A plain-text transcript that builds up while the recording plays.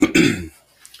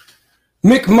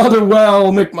Mick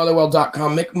Motherwell,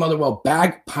 MickMotherwell.com, Mick Motherwell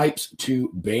Bagpipes to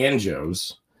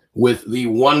Banjos with the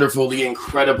wonderful, the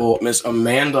incredible Miss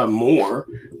Amanda Moore.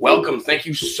 Welcome. Thank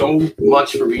you so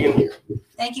much for being here.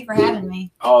 Thank you for having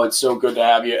me. Oh, it's so good to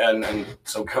have you. And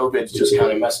so COVID's just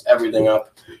kind of messed everything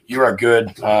up. You are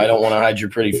good. I don't want to hide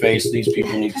your pretty face. These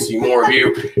people need to see more of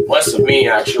you, less of me,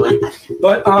 actually.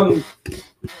 But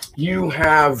you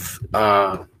have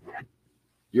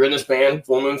you're in this band,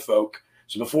 Full Moon Folk.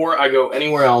 So before I go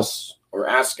anywhere else or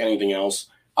ask anything else,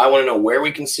 I want to know where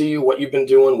we can see you, what you've been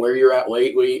doing, where you're at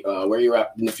lately, where you're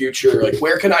at in the future. Like,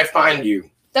 where can I find you?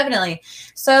 Definitely.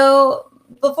 So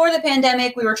before the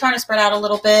pandemic, we were trying to spread out a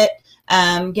little bit,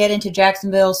 get into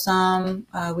Jacksonville some.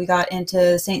 We got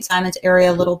into St. Simon's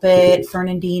area a little bit,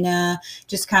 Fernandina,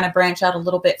 just kind of branch out a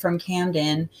little bit from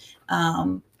Camden.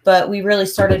 But we really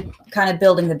started kind of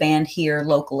building the band here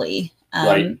locally.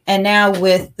 Right. And now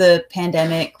with the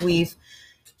pandemic, we've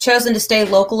chosen to stay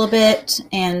local a bit.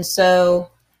 And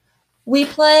so we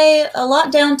play a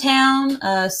lot downtown.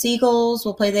 Seagulls,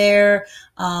 we'll play there.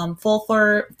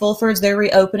 Fulford's, they're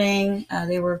reopening.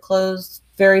 They were closed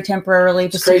very temporarily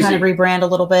just to kind of rebrand a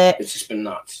little bit. It's just been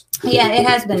nuts. Yeah, it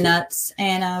has been nuts.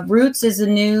 And Roots is a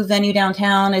new venue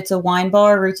downtown. It's a wine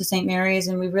bar, Roots of St. Mary's,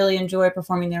 and we really enjoy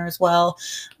performing there as well.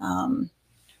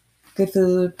 Good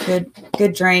food,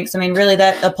 good drinks. I mean, really,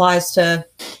 that applies to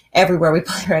everywhere we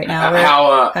play right now.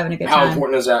 We're having a good time. How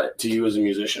important is that to you as a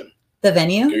musician? The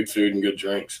venue? Good food and good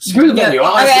drinks. Screw the venue.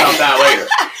 I'll ask about that later.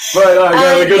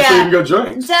 But the good food and good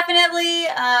drinks. Definitely,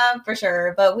 for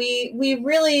sure. But we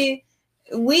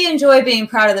enjoy being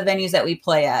proud of the venues that we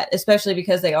play at, especially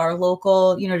because they are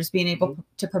local, just being able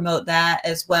to promote that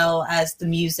as well as the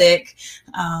music,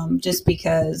 just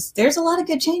because there's a lot of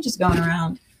good changes going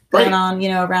on,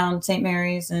 around St.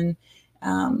 Mary's. And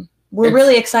we're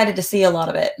really excited to see a lot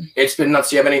of it. It's been nuts.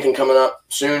 Do you have anything coming up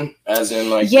soon? As in,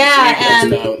 like,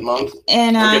 next month?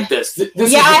 And look at this.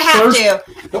 This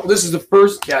is the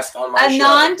first guest on my show. A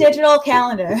non-digital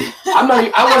calendar.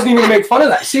 I wasn't even going to make fun of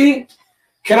that. See?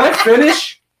 Can I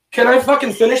finish? Can I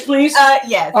fucking finish, please?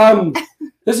 Yes.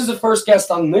 This is the first guest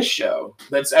on this show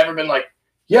that's ever been like,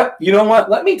 yep, you know what?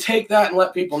 Let me take that and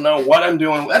let people know what I'm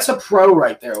doing. That's a pro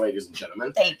right there, ladies and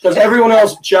gentlemen. Thank you. Because everyone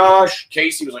else, Josh,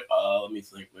 Casey was like, let me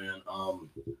think, man.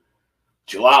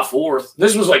 July 4th.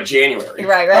 This was like January.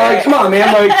 Right. Come on,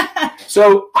 man.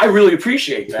 So I really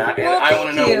appreciate that. And I want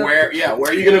to know where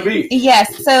are you going to be?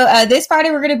 Yes. So this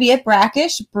Friday, we're going to be at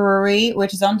Brackish Brewery,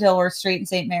 which is on Dilworth Street in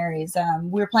St. Mary's.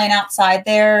 We're playing outside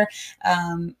there.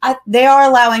 They are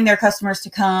allowing their customers to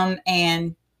come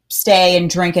and stay and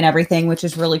drink and everything, which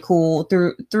is really cool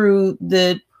through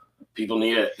the people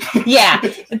need it. Yeah.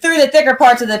 Through the thicker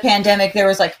parts of the pandemic, there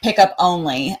was like pickup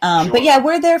only. Sure. But yeah,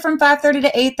 we're there from 5:30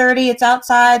 to 8:30. It's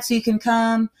outside, so you can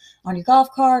come on your golf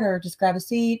cart or just grab a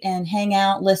seat and hang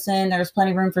out, listen. There's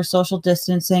plenty of room for social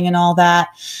distancing and all that.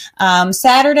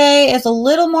 Saturday is a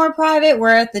little more private.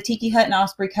 We're at the Tiki Hut in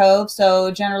Osprey Cove. So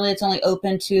generally it's only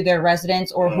open to their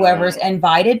residents or whoever's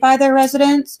invited by their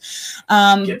residents.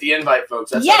 Get the invite, folks.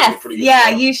 That's pretty good. Yeah,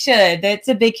 you should. It's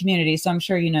a big community, so I'm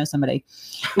sure you know somebody.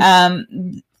 On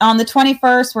the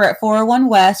 21st, we're at 401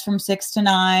 West from 6 to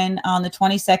 9. On the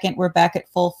 22nd, we're back at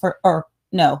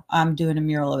No, I'm doing a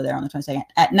mural over there on the 22nd.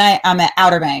 At night, I'm at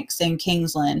Outer Banks in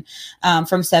Kingsland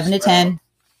from 7 to 10.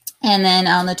 And then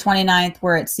on the 29th,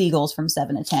 we're at Seagulls from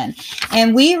 7 to 10.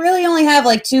 And we really only have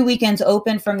like 2 weekends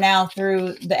open from now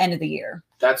through the end of the year.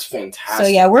 That's fantastic. So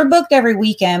yeah, we're booked every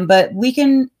weekend, but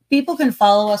people can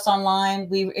follow us online.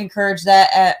 We encourage that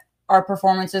at our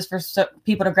performances for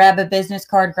people to grab a business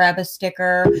card, grab a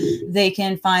sticker. They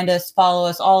can find us, follow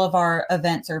us. All of our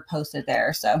events are posted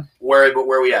there. So where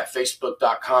are we at?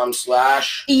 Facebook.com/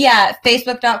 Yeah,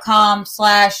 Facebook.com/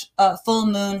 Full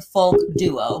Moon Folk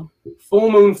Duo. Full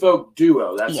Moon Folk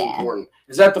Duo. That's important.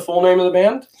 Is that the full name of the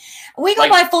band? We go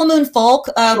by Full Moon Folk,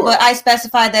 sure. But I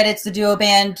specified that it's the duo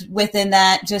band within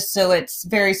that, just so it's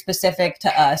very specific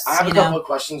to us. I have a couple of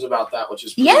questions about that, which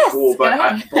is pretty cool.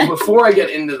 But before I get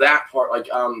into that part,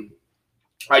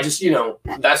 I just,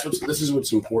 this is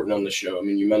what's important on the show. I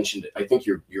mean, you mentioned it. I think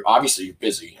you're obviously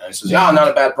busy. And I says, not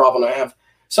a bad problem I have.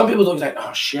 Some people look like,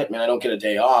 oh shit, man, I don't get a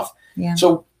day off. Yeah.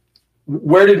 So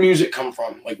where did music come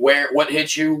from? Like, what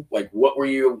hit you? Like, what were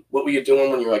you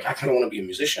doing when you were like, I kind of want to be a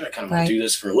musician. I kind of want to do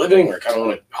this for a living, or I kind of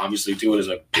want to obviously do it as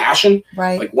a passion.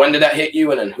 Right. Like, when did that hit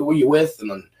you? And then who were you with?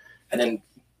 And then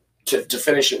to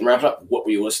finish it and wrap it up, what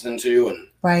were you listening to? And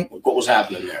what was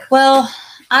happening there? Well,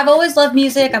 I've always loved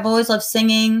music. I've always loved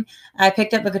singing. I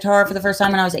picked up a guitar for the first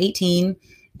time when I was 18,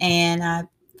 and I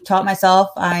taught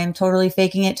myself. I am totally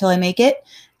faking it till I make it.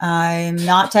 I'm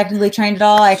not technically trained at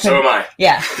all. So am I.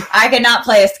 Yeah, I could not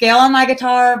play a scale on my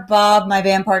guitar. Bob, my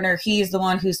band partner, he's the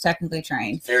one who's technically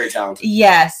trained. Very talented.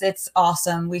 Yes, it's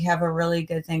awesome. We have a really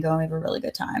good thing going. We have a really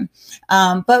good time.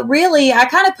 But really, I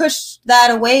kind of pushed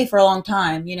that away for a long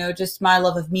time. You know, just my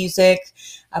love of music.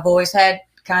 I've always had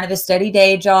kind of a steady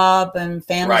day job, and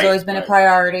family's always been a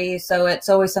priority. So it's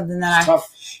always something that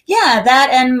that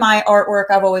and my artwork,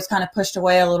 I've always kind of pushed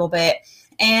away a little bit.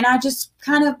 And I just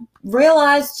kind of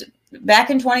realized back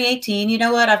in 2018, you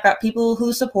know what? I've got people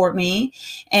who support me,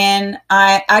 and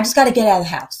I just got to get out of the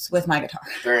house with my guitar.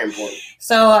 Very important.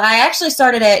 So I actually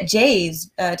started at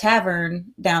Jay's Tavern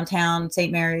downtown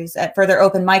St. Mary's for their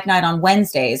open mic night on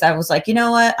Wednesdays. I was like, you know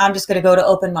what? I'm just going to go to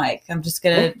open mic. I'm just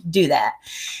going to do that.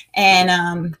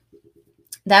 And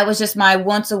that was just my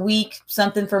once a week,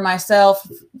 something for myself,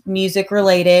 music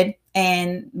related.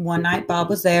 And one night Bob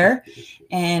was there,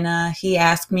 and he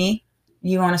asked me,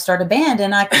 you want to start a band?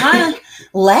 And I kind of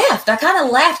laughed.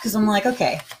 Because I'm like,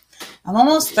 okay, I'm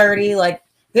almost 30. Like,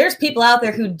 there's people out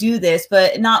there who do this,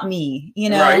 but not me, you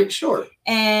know? Right, sure.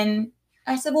 And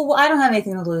I said, well, I don't have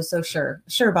anything to lose. So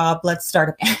sure, Bob, let's start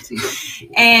a band.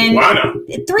 And why not?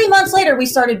 3 months later, we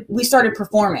started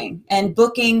performing and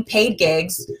booking paid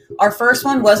gigs. Our first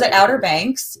one was at Outer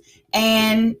Banks,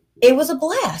 and it was a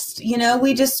blast. You know,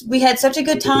 we had such a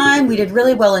good time. We did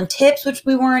really well in tips, which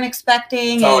we weren't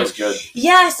expecting. It's always good.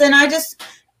 Yes. And I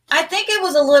think it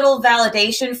was a little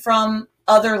validation from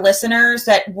other listeners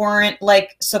that weren't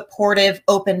like supportive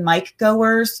open mic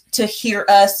goers to hear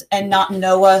us and not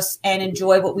know us and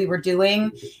enjoy what we were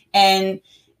doing. And,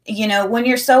 you know, when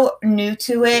you're so new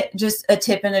to it, just a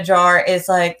tip in a jar is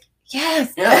like,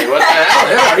 yes. Yeah, what the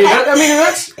hell? Yeah, I mean,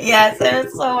 that's... Yes, and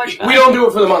it's so much fun. We don't do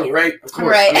it for the money, right? Of course.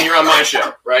 Right. I mean, you're on my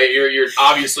show, right? You're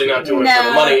obviously not doing it for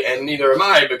the money, and neither am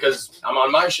I, because I'm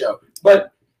on my show.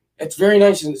 But it's very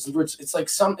nice, and it's like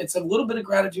it's a little bit of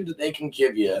gratitude that they can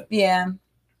give you. Yeah.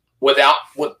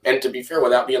 And to be fair,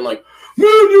 without being like,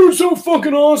 man, you're so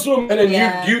fucking awesome. And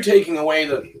then you taking away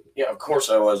of course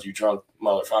I was, you drunk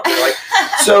motherfucker. Like,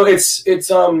 so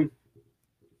it's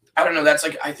I don't know. That's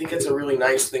like, I think it's a really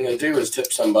nice thing to do is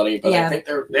tip somebody, but I think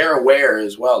they're aware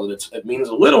as well that it means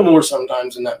a little more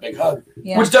sometimes than that big hug,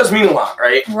 which does mean a lot,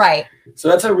 right? Right. So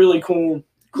that's a really cool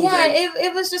thing.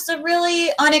 It was just a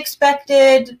really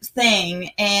unexpected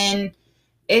thing, and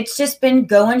it's just been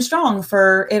going strong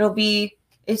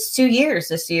it's 2 years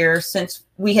this year since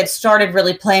we had started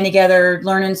really playing together,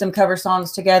 learning some cover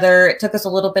songs together. It took us a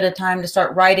little bit of time to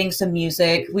start writing some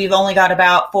music. We've only got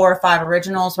about 4 or 5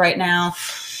 originals right now.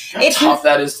 How tough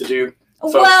that is to do.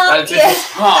 Folks. Well, it's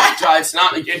tough. It's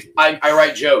not. I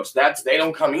write jokes. They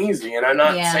don't come easy, and I'm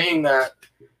not saying that.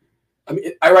 I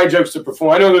mean, I write jokes to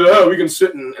perform. I know that we can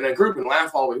sit in a group and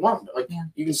laugh all we want, but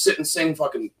you can sit and sing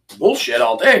fucking bullshit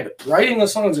all day. But writing a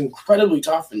song is incredibly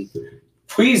tough, and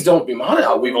please don't be mad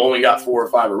at. We've only got 4 or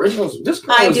 5 originals.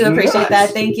 I do appreciate that.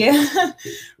 Thank you.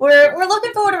 We're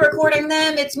looking forward to recording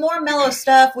them. It's more mellow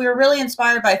stuff. We were really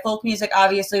inspired by folk music.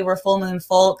 Obviously, we're Full Moon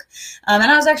Folk. And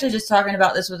I was actually just talking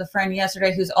about this with a friend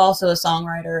yesterday who's also a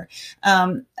songwriter.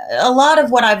 A lot of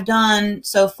what I've done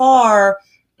so far,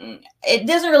 it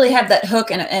doesn't really have that hook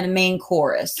and a main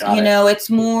chorus. It's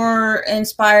more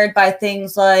inspired by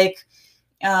things like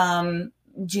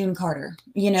June Carter,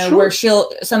 where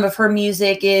some of her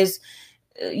music is,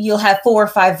 you'll have 4 or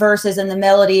 5 verses and the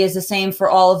melody is the same for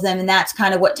all of them. And that's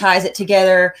kind of what ties it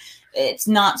together. It's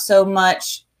not so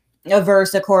much a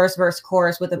verse, a chorus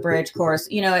with a bridge chorus,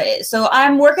 so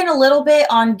I'm working a little bit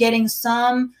on getting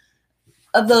some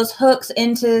of those hooks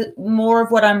into more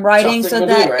of what I'm writing so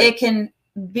that it can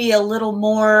be a little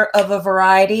more of a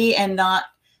variety and not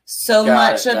so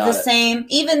much of the same,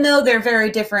 even though they're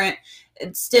very different.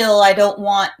 Still, I don't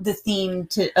want the theme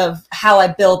of how I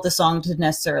build the song to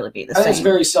necessarily be the same. I think it's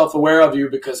very self-aware of you,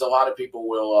 because a lot of people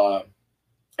will,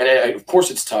 of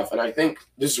course it's tough, and I think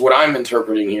this is what I'm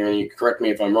interpreting here, and you can correct me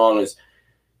if I'm wrong, is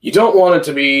you don't want it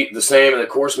to be the same in the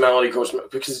chorus melody,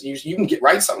 because you can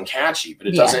write something catchy, but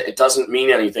it doesn't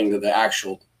mean anything to the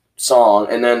actual song.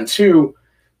 And then 2,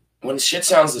 when shit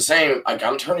sounds the same, like,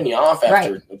 I'm turning you off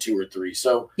after 2 or 3.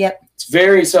 So it's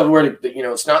very self-aware.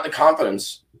 It's not the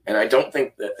confidence. And I don't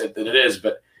think that it is,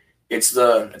 but it's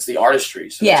the artistry.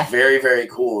 So it's very, very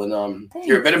cool. And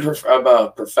you're a bit of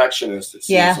a perfectionist, it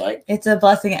seems like. It's a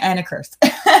blessing and a curse.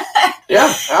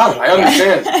 I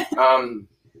understand.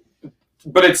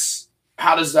 But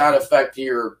how does that affect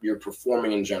your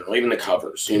performing in general, even the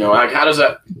covers? Like, how does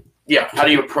that? Yeah, how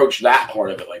do you approach that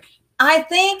part of it? Like, I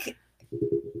think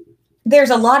there's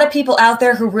a lot of people out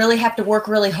there who really have to work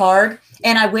really hard,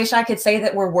 And I wish I could say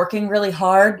that we're working really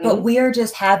hard, but we are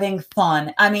just having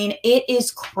fun. I mean, it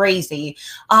is crazy.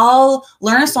 I'll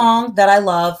learn a song that I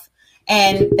love.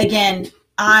 And again,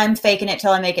 I'm faking it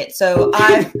till I make it. So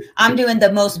I'm doing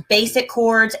the most basic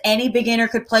chords. Any beginner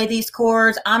could play these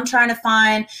chords. I'm trying to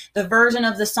find the version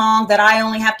of the song that I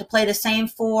only have to play the same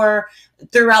for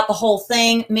throughout the whole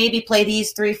thing. Maybe play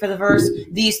these 3 for the verse,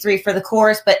 these 3 for the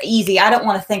chorus, but easy. I don't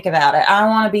want to think about it. I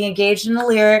want to be engaged in the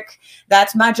lyric.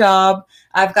 That's my job.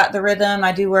 I've got the rhythm.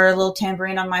 I do wear a little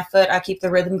tambourine on my foot. I keep the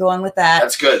rhythm going with that.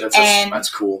 That's good. That's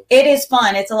cool. It is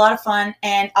fun. It's a lot of fun.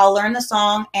 And I'll learn the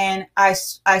song, and I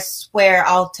swear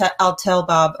I'll tell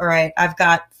Bob, all right, I've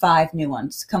got 5 new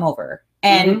ones. Come over.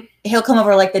 And he'll come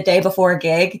over like the day before a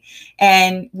gig,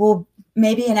 and we'll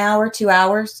maybe an hour, 2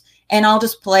 hours, and I'll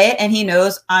just play it. And he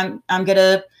knows I'm going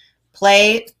to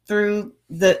play through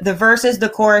the verses, the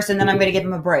chorus, and then I'm going to give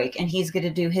him a break, and he's going to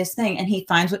do his thing, and he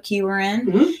finds what key we're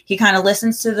in. He kind of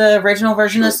listens to the original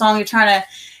version of the song. You're trying to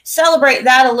celebrate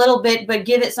that a little bit, but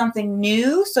give it something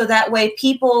new. So that way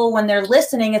people, when they're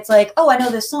listening, it's like, oh, I know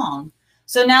this song.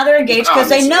 So now they're engaged because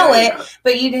they know it,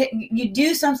 but you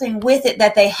do something with it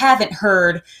that they haven't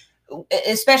heard,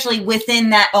 especially within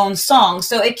that own song.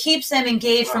 So it keeps them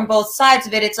engaged from both sides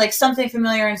of it. It's like something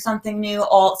familiar and something new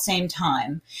all at the same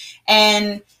time.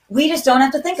 And we just don't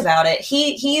have to think about it.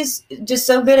 He's just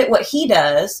so good at what he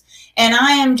does, and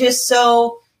I am just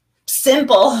so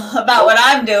simple about what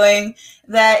I'm doing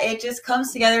that it just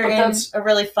comes together in a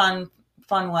really fun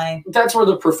way. That's where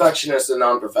the perfectionist and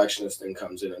non-perfectionist thing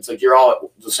comes in. It's like you're all at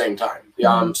the same time.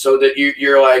 So that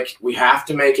you're like, we have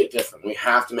to make it different. We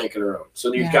have to make it our own.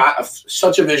 So you've got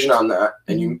such a vision on that,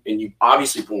 and you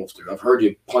obviously pull through. I've heard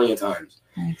you plenty of times.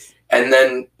 Thanks. And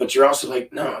then, but you're also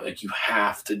like, no, like you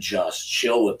have to just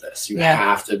chill with this. You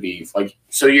have to be like,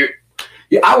 so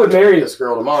I would marry this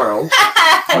girl tomorrow.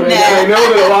 I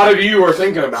know that a lot of you are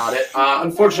thinking about it.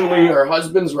 Unfortunately, her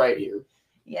husband's right here.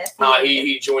 Yes.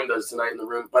 He joined us tonight in the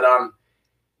room, but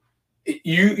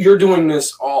you're doing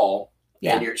this all.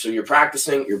 Yeah. And you're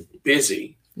practicing. You're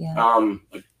busy. Yeah.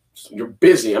 You're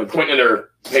busy. I'm pointing at her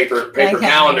paper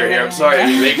calendar here. I'm sorry,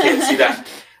 they can't see that.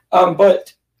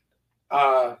 But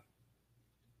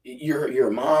you're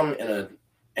a mom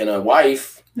and a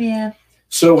wife. Yeah.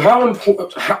 So how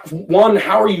important?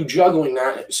 How are you juggling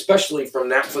that, especially from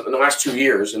that in the last 2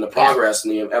 years and the progress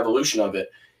and the evolution of it,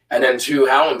 and then 2,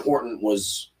 how important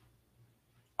was?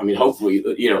 I mean, hopefully,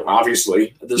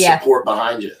 obviously, the support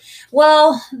behind you.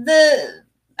 Well,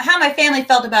 how my family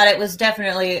felt about it was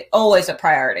definitely always a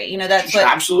priority. That's what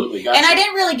absolutely. Gotcha. And I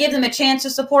didn't really give them a chance to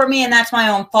support me, and that's my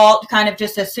own fault. Kind of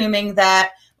just assuming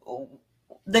that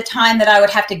the time that I would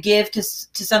have to give to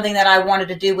something that I wanted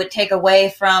to do would take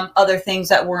away from other things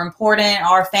that were important,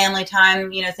 our family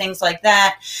time, things like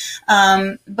that.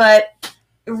 But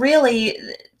really,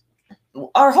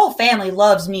 our whole family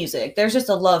loves music. There's just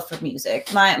a love for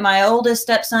music. My oldest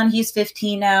stepson, he's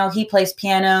 15 now. He plays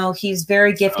piano. He's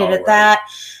very gifted at that.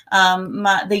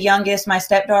 The youngest, my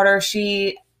stepdaughter,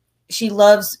 she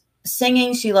loves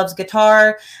singing. She loves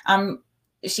guitar.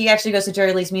 She actually goes to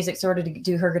Jerry Lee's Music Store to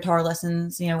do her guitar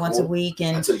lessons, once a week.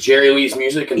 And that's a Jerry Lee's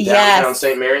Music in downtown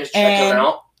St. Mary's. Check them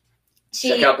out.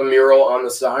 Check out the mural on the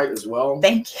side as well.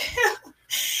 Thank you.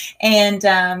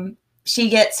 And she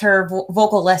gets her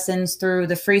vocal lessons through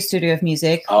the Free Studio of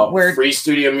Music. Free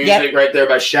Studio Music right there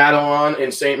by Shadow On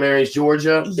in St. Mary's,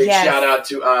 Georgia. Big shout out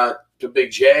to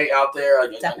Big J out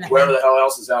there. Whoever the hell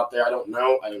else is out there, I don't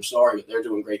know. I'm sorry, but they're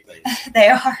doing great things. They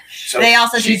are. So they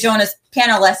also do Jonah's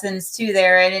piano lessons too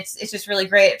there, and it's just really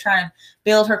great at trying to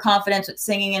build her confidence with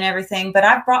singing and everything. But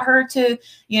I've brought her to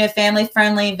family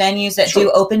friendly venues that do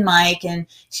open mic, and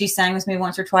she sang with me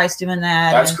once or twice doing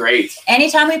that. That's great.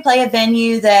 Anytime we play a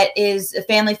venue that is a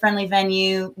family friendly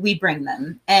venue, we bring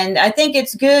them, and I think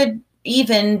it's good.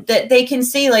 Even that they can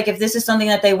see, like, if this is something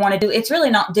that they want to do, it's really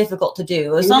not difficult to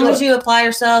do. As long as you apply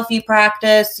yourself, you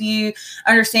practice, you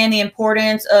understand the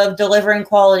importance of delivering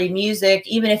quality music,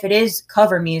 even if it is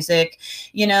cover music,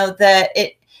 that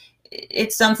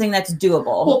it's something that's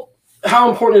doable. Well,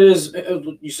 how important it is,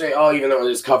 you say, even though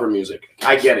it is cover music.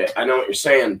 I get it. I know what you're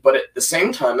saying. But at the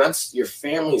same time, that's your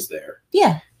family's there.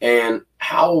 Yeah. And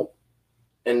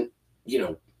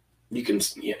you can,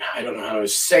 I don't know how to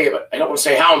say it, but I don't want to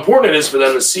say how important it is for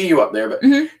them to see you up there, but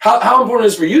how important it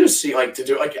is for you to see, what's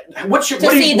the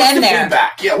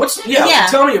feedback? Yeah,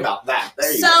 tell me about that.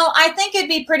 I think it'd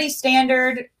be pretty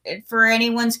standard for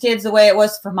anyone's kids the way it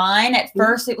was for mine. At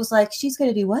first, it was like, she's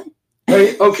going to do what?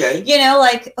 Right, okay.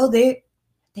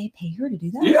 They pay her to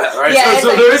do that. Yeah, right. Yeah,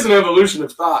 so there is an evolution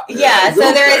of thought. Yeah,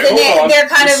 so there is. They're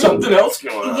kind of something else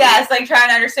going on. Yeah, it's like trying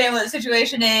to understand what the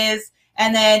situation is.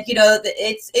 And then,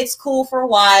 it's cool for a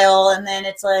while. And then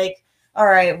it's like, all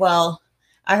right, well,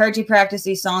 I heard you practice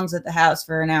these songs at the house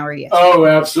for an hour yesterday. Oh,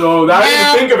 absolutely. I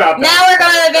didn't think about that. Now we're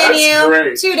going to the venue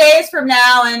Great. 2 days from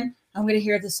now, and I'm going to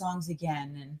hear the songs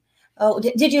again. And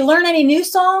did you learn any new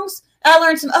songs? I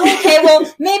learned some. Oh, okay.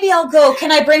 Well, maybe I'll go.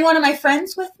 Can I bring one of my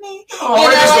friends with me? Oh,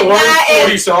 I just learned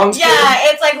 40 songs. Yeah,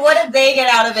 it's like, what did they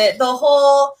get out of it? The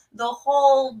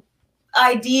whole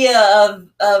idea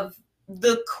of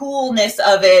the coolness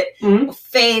of it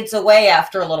fades away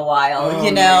after a little while,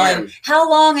 man. And how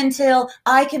long until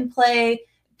I can play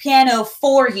piano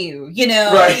for you,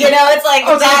 right. It's like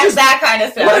that kind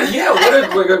of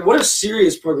thing. What a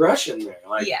serious progression there.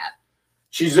 Like, yeah.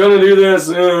 She's gonna do this,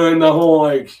 and the whole all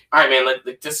right, man,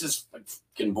 like this is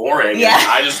fucking boring. Yeah.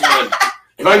 I just want to,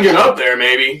 if I can get up there,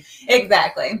 maybe.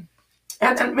 Exactly.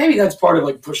 And maybe that's part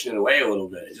of pushing it away a little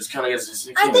bit. It just kind of gets.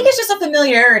 I think it's just a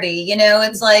familiarity.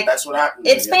 It's like that's what happens.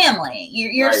 It's family.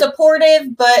 You're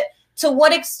supportive, but to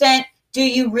what extent do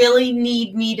you really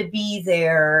need me to be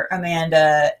there,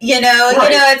 Amanda? Right.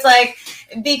 It's like,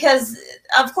 because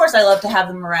of course I love to have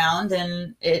them around,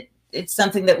 and it's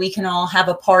something that we can all have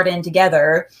a part in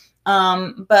together.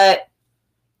 But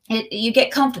you get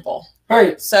comfortable.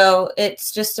 Right. So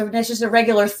it's just a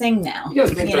regular thing now. You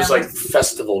gotta think there's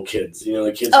festival kids,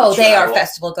 the kids. Oh, they are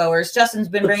festival goers. Justin's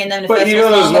been bringing them to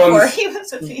festivals before he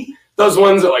was with me. Those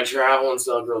ones that travel and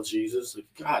sell grilled cheeses.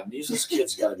 God, these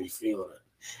kids gotta be feeling it.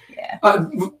 Yeah.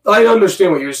 I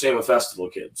understand what you're saying with festival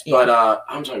kids, but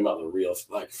I'm talking about the real,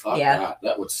 fuck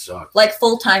that would suck. Like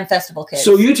full-time festival kids.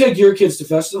 So you take your kids to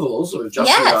festivals, or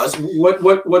Justin does.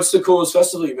 What's the coolest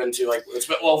festival you've been to? It's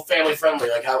family friendly.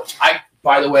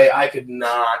 By the way, I could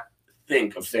not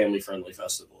think of family friendly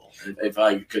festival if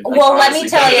I could. Well, let me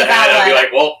tell you about one. I'd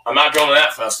be well, I'm not going to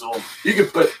that festival. You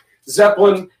could put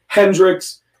Zeppelin,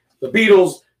 Hendrix, the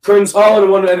Beatles, Prince, all in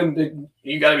one, and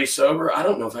you got to be sober. I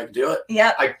don't know if I could do it.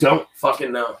 Yep. I don't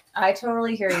fucking know. I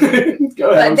totally hear you. Go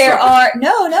ahead. But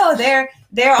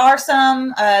there are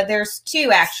some. There's two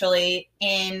actually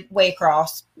in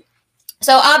Waycross.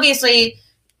 So obviously,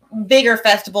 bigger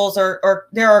festivals or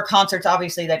there are concerts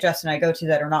obviously that Justin and I go to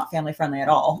that are not family friendly at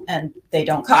all, and they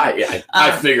don't come.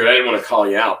 I figured I didn't want to call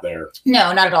you out there.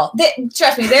 No, not at all.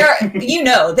 Trust me, there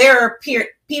are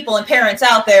people and parents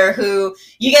out there who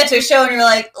you get to a show and you're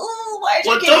like, oh, why'd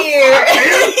you get here?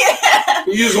 Yeah.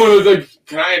 You just want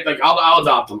to I'll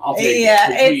adopt them. I'll take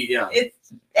it.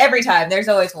 It's every time. There's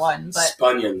always one. But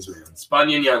Spunions, man.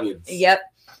 Spunion youngins. Yep.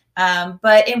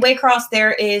 But in Waycross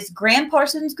there is Graham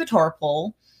Parsons Guitar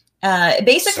Pull.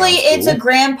 Basically, it's a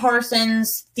Graham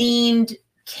Parsons themed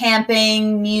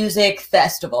camping music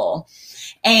festival,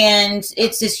 and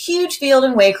it's this huge field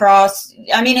in Waycross.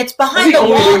 I mean, it's behind the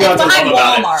wall. It's behind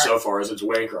Walmart. So far as it's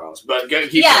Waycross, but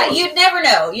keep going. You'd never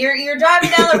know. You're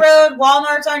driving down the road.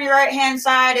 Walmart's on your right hand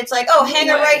side. It's like, oh, hang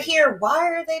it right here. Why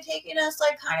are they taking us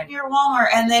kind of near Walmart?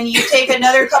 And then you take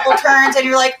another couple turns, and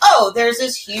you're like, oh, there's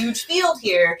this huge field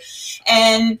here,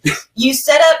 and you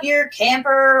set up your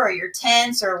camper or your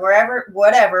tents or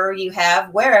whatever you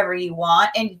have, wherever you want,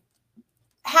 and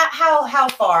how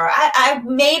far? I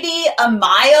maybe a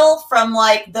mile from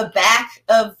the back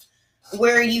of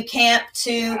where you camp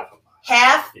to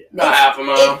half. Not half a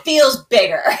mile. It feels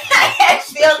bigger.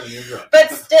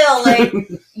 But still,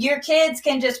 your kids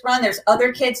can just run. There's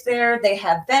other kids there. They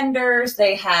have vendors.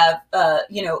 They have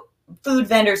food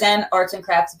vendors and arts and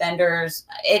crafts vendors.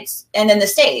 And then the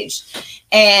stage.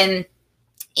 And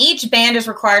each band is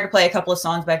required to play a couple of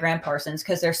songs by Graham Parsons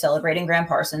because they're celebrating Graham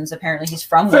Parsons. Apparently, he's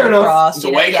from Waycross. It's a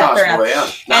Waycross boy,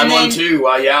 yeah. 912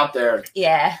 while you're out there.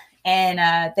 Yeah, and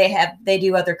they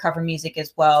do other cover music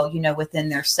as well, within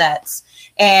their sets,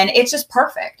 and it's just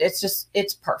perfect.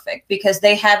 It's perfect because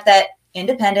they have that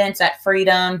independence, that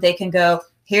freedom. They can go,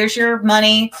 here's your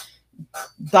money,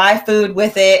 buy food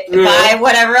with it, buy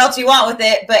whatever else you want with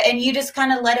it, and you just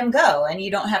kind of let him go and you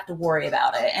don't have to worry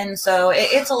about it. And so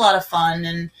it's a lot of fun.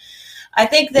 And I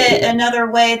think that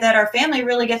another way that our family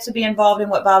really gets to be involved in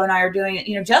what Bob and I are doing,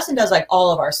 Justin does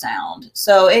all of our sound.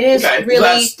 So it is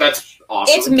really, that's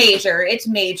awesome. It's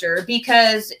major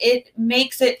because it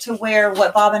makes it to where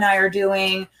what Bob and I are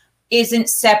doing isn't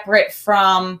separate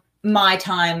from my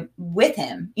time with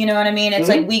him. You know what I mean? It's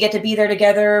we get to be there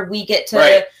together. We get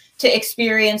to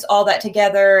experience all that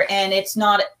together, and it's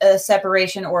not a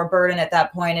separation or a burden at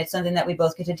that point. It's something that we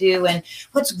both get to do. And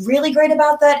what's really great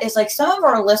about that is some of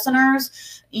our listeners,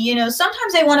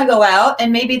 sometimes they want to go out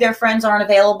and maybe their friends aren't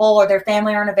available or their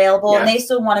family aren't available and they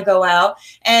still want to go out,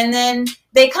 and then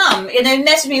they come and they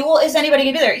message me, well, is anybody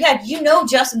gonna be there? Yeah,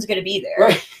 Justin's gonna be there.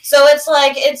 Right. So it's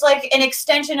like an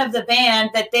extension of the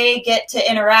band that they get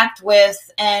to interact with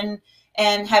and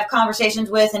and have conversations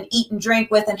with and eat and drink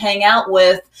with and hang out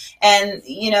with. And,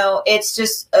 it's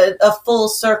just a full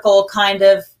circle kind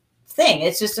of thing.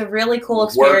 It's just a really cool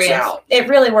experience. Works out. It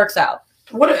really works out.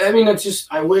 It's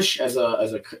just, I wish as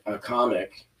a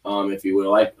comic, if you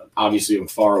will, I obviously am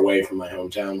far away from my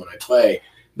hometown when I play,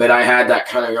 but I had that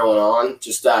kind of going on,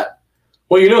 just that,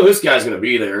 well, this guy's going to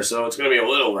be there, so it's going to be a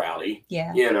little rowdy.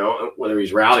 Yeah. Whether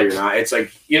he's rowdy or not. It's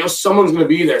like, someone's going to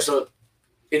be there, so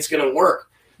it's going to work.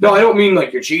 No, I don't mean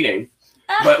like you're cheating.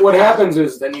 But what happens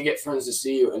is then you get friends to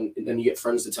see you, and then you get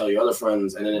friends to tell your other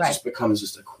friends, and then it just becomes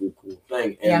just a cool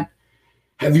thing. And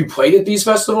have you played at these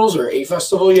festivals or a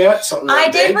festival yet? I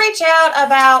did reach out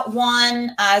about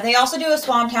one. They also do a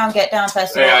Swamptown Get Down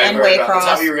Festival in Waycross. That's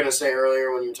what you were going to say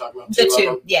earlier when you were talking about the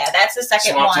two. Yeah, that's the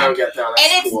second one. Swamptown Get Down.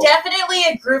 And it's definitely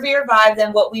a groovier vibe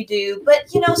than what we do. But,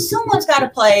 someone's got to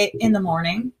play in the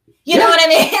morning. You know what I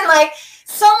mean? Like,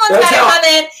 someone's got to come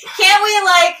in. Can't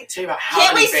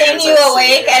we sing you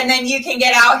awake and then you can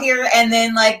get out here and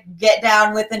then get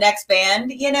down with the next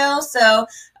band, So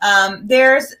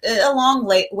there's a long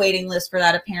waiting list for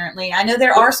that apparently. I know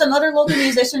there are some other local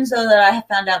musicians though that I have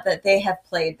found out that they have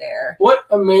played there. What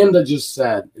Amanda just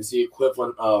said is the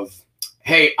equivalent of,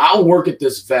 hey, I'll work at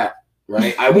this vet,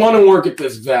 right? I want to work at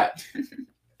this vet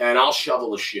and I'll shovel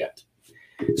the shit.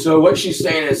 So what she's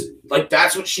saying is,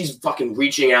 that's what she's fucking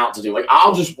reaching out to do.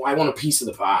 I want a piece of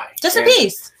the pie. Just a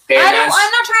piece. I'm not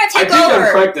trying to take over. I think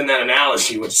I'm correct in that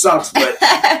analogy, which sucks, but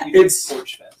it's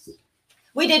Porch Fest.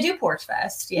 We did do Porch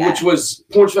Fest, yeah.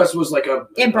 Porch Fest was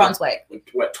in Brunswick.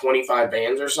 25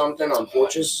 bands or something on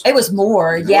porches? It was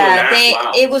more, yeah.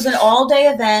 It was an all-day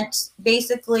event.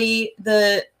 Basically,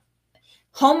 the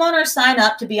homeowners sign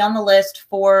up to be on the list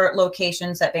for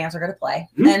locations that bands are going to play,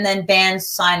 and then bands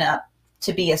sign up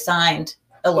to be assigned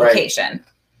a location. Right.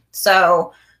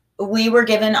 So we were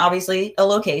given obviously a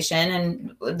location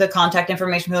and the contact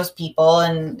information for those people.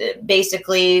 And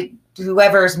basically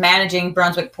whoever's managing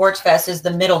Brunswick Porch Fest is the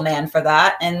middleman for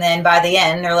that. And then by the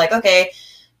end, they're like, okay,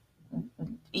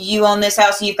 you own this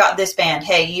house, you've got this band.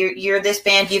 Hey, you're this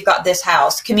band, you've got this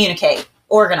house. Communicate,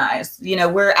 organize.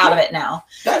 We're out of it now.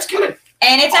 That's kind of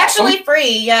And it's actually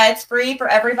free. Yeah, it's free for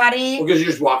everybody. Well, because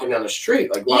you're just walking down the street,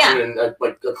 walking in a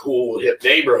cool hip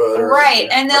neighborhood. Right,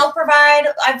 and they'll provide.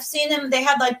 I've seen them. They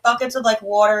had buckets of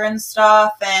water and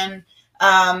stuff and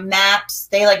maps.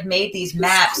 They made these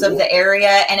maps of the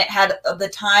area, and it had the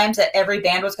times that every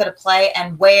band was going to play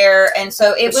and where. And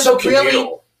so it was so really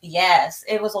communal. Yes,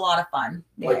 it was a lot of fun.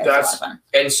 Yeah, that's a lot of fun.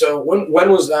 And so when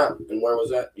was that? And where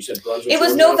was that? You said Brunswick. It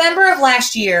was November of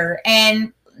last year,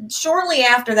 and shortly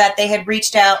after that, they had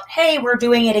reached out, hey, we're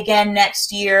doing it again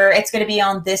next year. It's going to be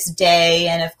on this day.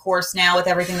 And of course, now with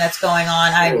everything that's going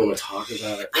on, I don't want to talk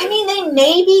about it. I mean, they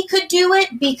maybe could do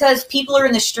it because people are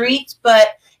in the streets, but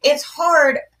it's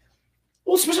hard.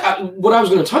 Well, what I was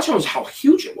going to touch on was how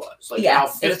huge it was. How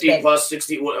 50 plus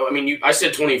 60. I mean, I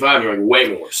said 25, you're way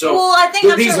more. So, well, I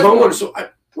think these homeowners. So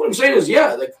what I'm saying is,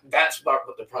 that's about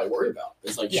what they're probably worried about.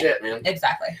 It's shit, man.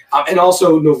 Exactly. And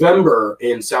also, November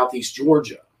in Southeast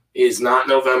Georgia is not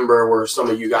November where some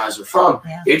of you guys are from.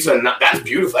 Yeah. That's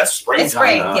beautiful. That's springtime. It's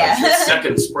spring, yeah. It's the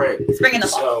second spring. Spring in the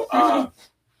fall.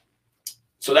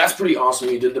 So that's pretty awesome.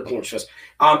 You did the Porch Fest.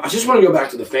 I just want to go back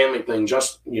to the family thing.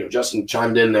 Justin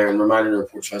chimed in there and reminded her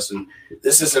of Porch Fest. And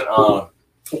this isn't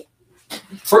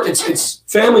it's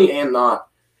family and not.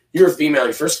 You're a female.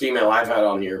 Your first female I've had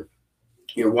on here.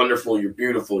 You're wonderful. You're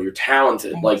beautiful. You're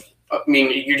talented.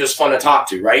 You're just fun to talk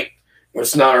to, right?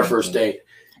 It's not our first date,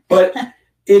 but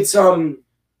it's you're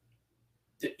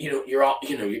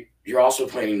also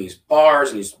playing in these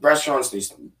bars and these restaurants, and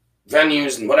these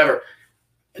venues and whatever.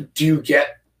 Do you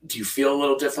feel a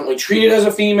little differently treated as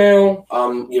a female?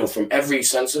 From every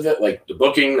sense of it, like the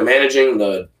booking, the managing,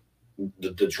 the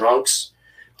drunks,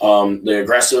 the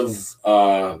aggressive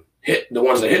the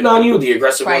ones that hitting on you, the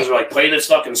aggressive ones are play this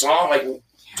fucking song.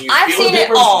 Do you I've feel seen a it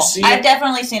difference? all. I've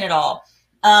definitely seen it all.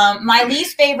 My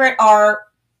least favorite are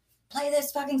play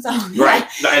this fucking song. Right.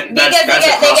 Because they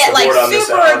get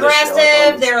super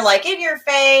aggressive. They're in your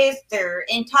face. They're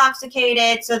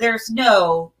intoxicated. So there's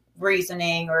no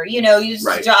reasoning or,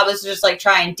 your job is just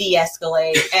try and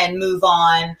de-escalate and move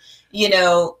on,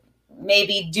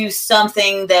 maybe do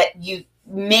something that you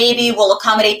maybe will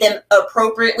accommodate them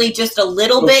appropriately just a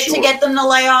little bit to get them to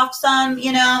lay off some,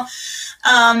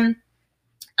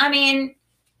 I mean,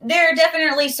 there are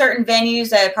definitely certain venues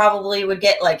that probably would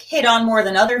get hit on more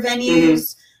than other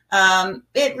venues.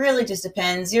 It really just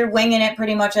depends. You're winging it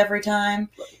pretty much every time.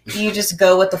 You just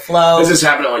go with the flow. Does this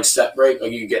happen at like step break?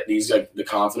 Like you get these like the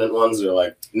confident ones that are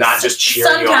like not just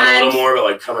cheering you on a little more, but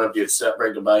like coming up to you at step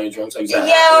break to buy you drinks. Like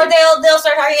yeah, or they'll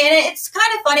start talking, and it's kind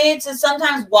of funny to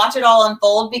sometimes watch it all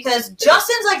unfold because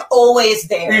Justin's like always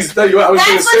there. That's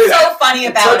what's so funny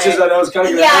about it. I was kind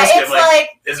of yeah, it's like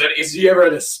is he ever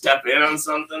to step in on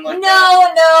something like no,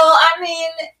 that? I mean.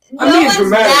 No one's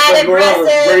that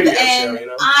aggressive, and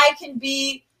show, I can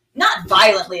be not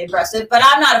violently aggressive, but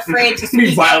I'm not afraid to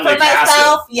speak up for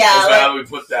myself. Yeah, that's how we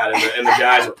put that in the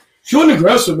guys. She wasn't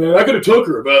aggressive, man. I could have took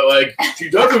her, but like she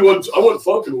definitely wasn't. I wasn't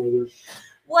fucking with her.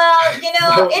 Well,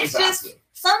 it's just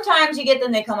sometimes you get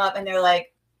them. They come up and they're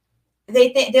like,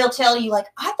 they'll tell you like,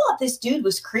 I thought this dude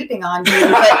was creeping on you,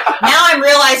 but now I'm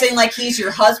realizing like he's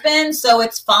your husband, so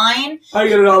it's fine. I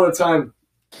get it all the time.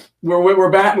 We're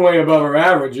batting way above our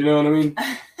average, you know what I mean?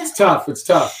 It's tough. It's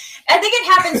tough. I think it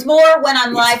happens more when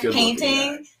I'm live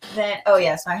painting than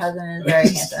yes, my husband is very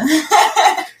handsome.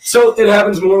 So it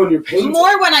happens more when you're painting?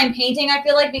 More when I'm painting, I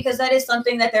feel like, because that is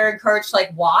something that they're encouraged to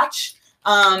like watch.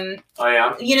 Oh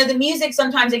yeah. The music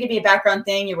sometimes it can be a background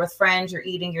thing. You're with friends, you're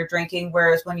eating, you're drinking.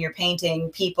 Whereas when you're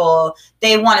painting, people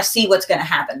they want to see what's going to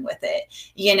happen with it.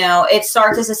 It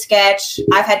starts as a sketch.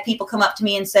 I've had people come up to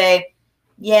me and say,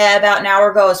 yeah, about an hour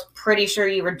ago, I was pretty sure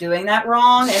you were doing that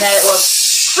wrong and that it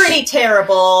looked pretty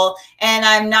terrible. And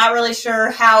I'm not really sure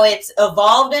how it's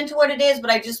evolved into what it is, but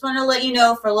I just want to let you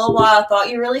know for a little while, I thought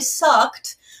you really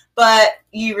sucked, but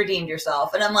you redeemed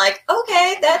yourself. And I'm like,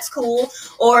 okay, that's cool.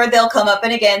 Or they'll come up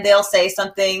and again, they'll say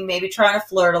something, maybe trying to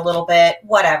flirt a little bit,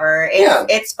 whatever.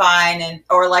 It's fine.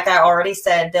 Or like I already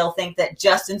said, they'll think that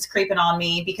Justin's creeping on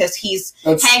me because he's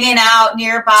hanging out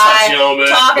nearby,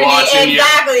 talking to me.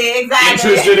 Exactly.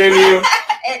 Interested in you.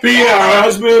 Being a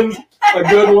husband, a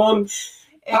good one.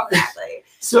 Exactly.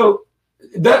 So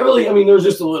that really, there's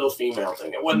just a little female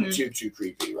thing. It wasn't too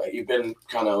creepy, right? You've been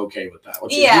kind of okay with that.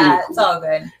 Which is really cool. It's all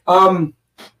good.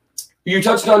 You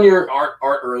touched on your art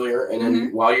earlier, and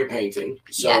then while you're painting.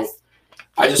 So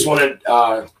I just wanted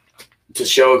to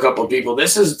show a couple of people.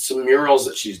 This is some murals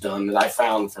that she's done that I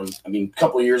found from, a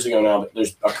couple of years ago now. But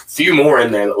there's a few more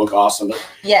in there that look awesome.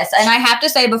 Yes, and I have to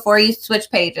say before you switch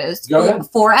pages, go ahead.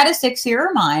 4 out of 6 here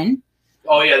are mine.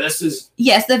 Oh yeah, this is.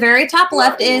 Yes, the very top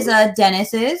left is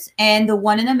Dennis's, and the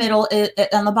one in the middle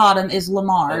on the bottom is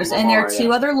Lamar's, and there are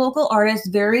 2 other local artists,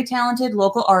 very talented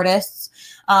local artists.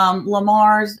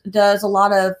 Lamar's does a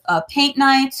lot of paint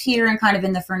nights here and kind of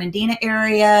in the Fernandina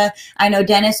area. I know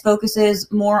Dennis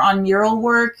focuses more on mural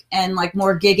work and like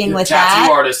more gigging with that.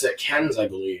 Tattoo artist at Ken's, I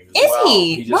believe. Is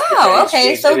he? Wow.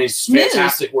 Okay. So it's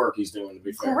fantastic work he's doing. To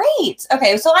be fair. Great.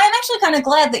 Okay. So I'm actually kind of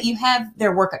glad that you have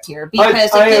their work up here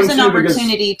because it gives an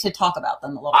opportunity to talk about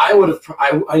them a little bit. I would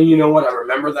have. You know what? I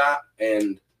remember that,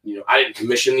 and I didn't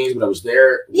commission these, but I was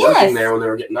there working there when they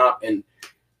were getting up, and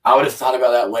I would have thought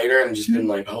about that later and just been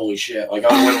like, holy shit. Like,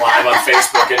 I went live on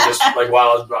Facebook and just, like, while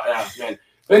I was, man.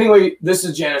 But anyway, this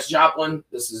is Janis Joplin.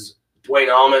 This is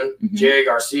Dwayne Allman, Jerry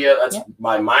Garcia. That's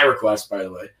by my request, by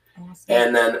the way. Awesome.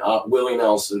 And then Willie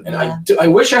Nelson. And I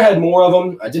wish I had more of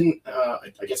them. I didn't,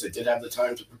 I guess I did have the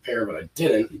time to prepare, but I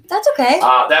didn't. That's okay.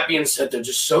 That being said, they're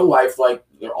just so lifelike.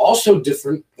 They're all so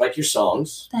different, like your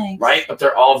songs. Thanks. Right? But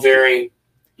they're all very...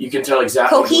 You can tell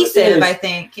exactly cohesive, I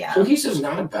think. Yeah. Cohesive is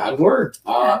not a bad word.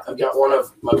 I've got one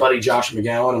of my buddy Josh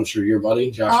McGowan. I'm sure your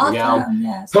buddy Josh McGowan.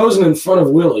 Yes. Posing in front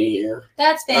of Willie here.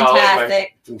 That's fantastic.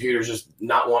 My computer's just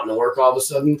not wanting to work all of a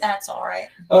sudden. That's all right.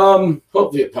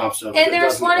 Hopefully it pops up. And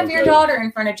there's one of your daughter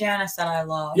in front of Janis that I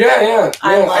love. Yeah.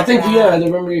 I think that. I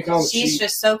remember you calling. She's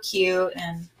just so cute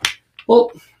and.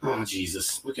 Well, oh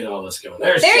Jesus! Look at all this going.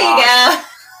 There Josh. You go.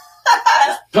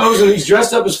 Posing, he's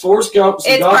dressed up as Forrest Gump,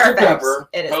 some Dr. Pepper,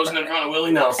 posing perfect. In front of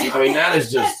Willie Nelson. That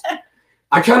is just.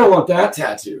 I kind of want that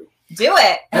tattoo. Do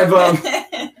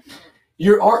it.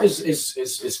 Your art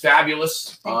is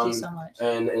fabulous. Thank you so much.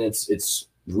 And it's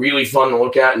really fun to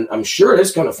look at, and I'm sure it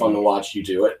is kind of fun to watch you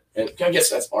do it. And I guess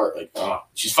that's art. Like,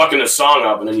 she's fucking this song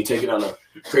up, and then you take it on a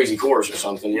crazy course or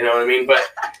something. You know what I mean? But,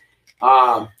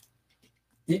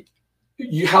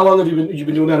 how long have you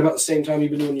been doing that? About the same time you've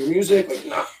been doing your music? Like,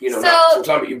 not full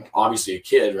time, but you're obviously a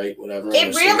kid, right? Whatever.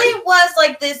 It really was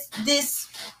like this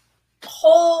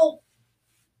whole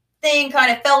thing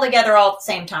kind of fell together all at the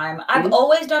same time. I've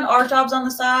always done art jobs on the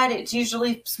side. It's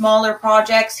usually smaller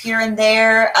projects here and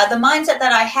there. The mindset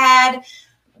that I had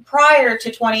prior to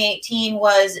 2018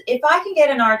 was if I can get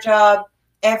an art job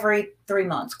every 3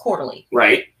 months, quarterly,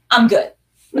 right, I'm good.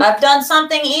 I've done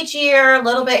something each year, a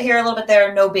little bit here, a little bit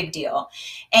there, no big deal.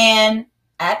 And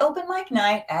at open mic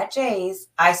night at Jay's,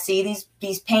 I see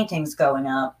these paintings going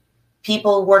up,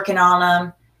 people working on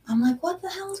them. I'm like, what the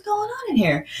hell is going on in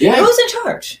here? Yeah. Who's in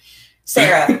charge?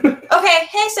 Sarah. Okay.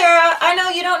 Hey, Sarah. I know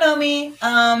you don't know me.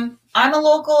 I'm a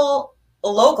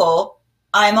local.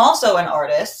 I'm also an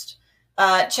artist.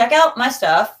 Check out my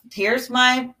stuff. Here's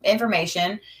my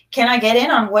information. Can I get in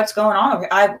on what's going on over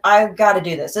here? I've got to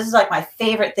do this. This is like my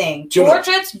favorite thing.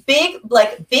 Portraits,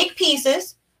 big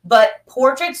pieces, but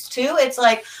portraits too. It's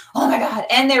like, oh my God.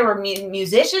 And there were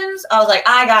musicians. I was like,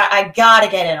 I got to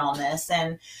get in on this.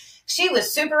 And she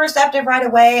was super receptive right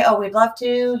away. Oh, we'd love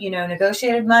to,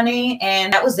 negotiated money.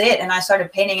 And that was it. And I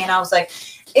started painting and I was like,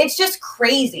 it's just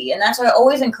crazy. And that's what I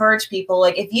always encourage people.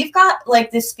 Like, if you've got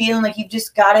like this feeling like you've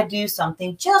just got to do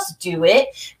something, just do it,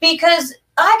 because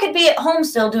I could be at home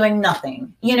still doing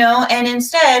nothing, and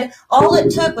instead all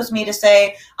it took was me to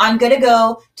say, I'm going to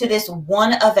go to this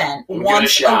one event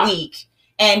once a week.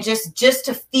 And just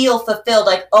to feel fulfilled,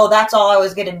 like, oh, that's all I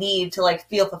was going to need to like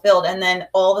feel fulfilled. And then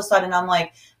all of a sudden I'm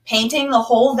like painting the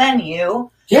whole venue.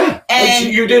 Yeah.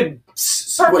 And you did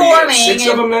performing 6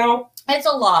 of them now? It's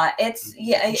a lot. It's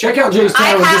Check out Jay's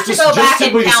channel just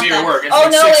simply to see her work. It's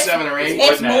like 6, 7, or 8.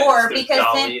 It's more because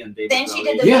then she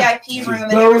did the VIP room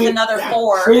and there was another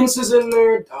 4. Prince is in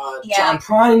there. John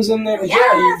Prine's in there.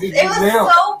 Yes, it was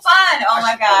so fun. Oh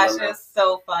my gosh, it was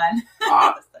so fun.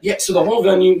 Yeah, so the whole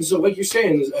venue. So like you're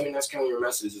saying, that's kind of your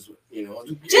message. Is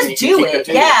just do it.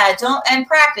 Yeah, don't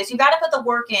practice. You got to put the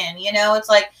work in. It's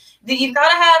like you've got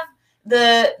to have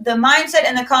the mindset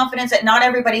and the confidence that not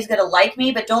everybody's going to like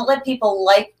me, but don't let people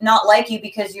not like you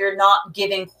because you're not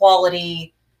giving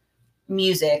quality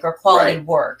music or quality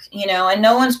work, and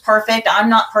no one's perfect. I'm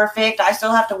not perfect. I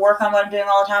still have to work on what I'm doing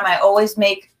all the time. I always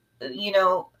make,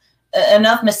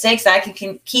 enough mistakes that I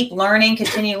can keep learning,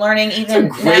 continue learning. Even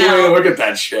that's a great way to look at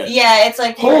that shit. Yeah, it's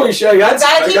like, holy shit, I don't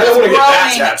want to get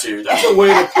that tattooed. That's a way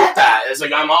to put that. It's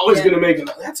like, I'm always going to make it.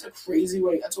 That's a crazy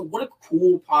way. What a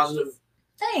cool, positive.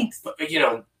 Thanks. But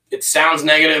it sounds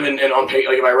negative and on paper,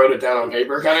 like if I wrote it down on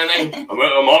paper kind of thing.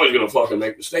 I'm always gonna fucking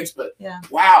make mistakes, but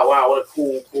wow, what a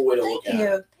cool way to look at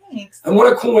it. Thanks. And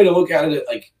what a cool way to look at it,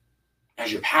 like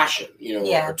as your passion,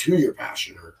 or to your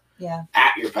passion, or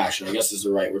at your passion. I guess is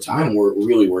the right word. We're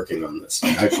really working on this.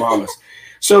 I promise.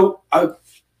 So I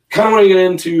kind of want to get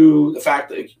into the fact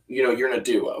that you're in a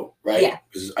duo, right? Yeah.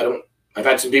 Because I've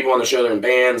had some people on the show that are in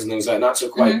bands and things like that. Not so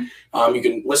quite. Mm-hmm. You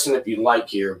can listen if you like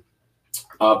here.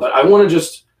 But I want to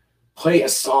just play a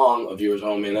song of yours.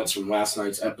 Oh, man, that's from last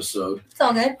night's episode. It's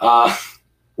all good.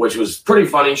 Which was pretty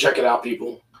funny. Check it out,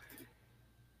 people.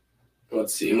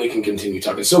 Let's see. And we can continue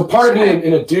talking. So part of being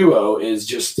in a duo is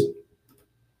just,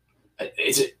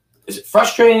 is it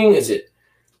frustrating? Is it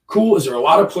cool? Is there a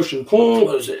lot of push and pull?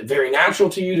 Or is it very natural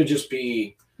to you to just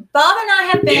be Bob and I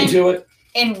have been into it?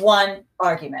 In one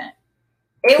argument.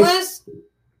 It was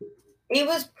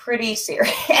pretty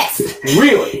serious.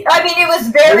 Really? I mean, it was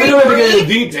very. We don't have to get into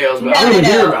details, but I want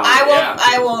to hear about it.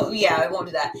 I won't. Yeah, I won't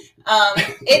do that.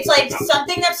 It's like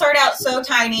something that started out so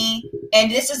tiny, and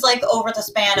this is like over the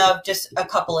span of just a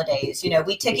couple of days.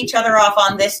 We tick each other off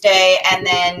on this day, and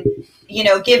then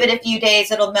give it a few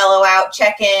days, it'll mellow out.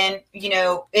 Check in.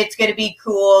 It's gonna be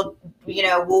cool.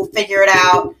 We'll figure it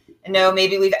out.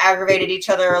 Maybe we've aggravated each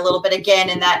other a little bit again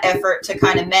in that effort to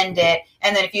kind of mend it.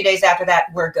 And then a few days after that,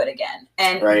 we're good again.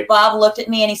 And Bob looked at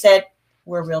me and he said,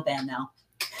 we're a real band now.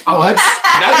 Oh,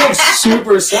 that makes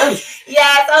super sense.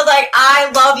 Yes, I was like,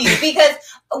 I love you. Because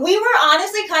we were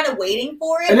honestly kind of waiting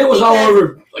for it. And it was all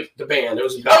over, like, the band. It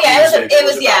was about music.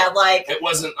 It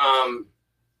wasn't,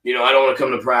 I don't want to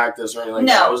come to practice or anything like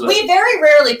that. No, we very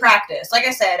rarely practice. Like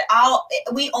I said,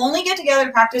 we only get together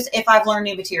to practice if I've learned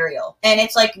new material. And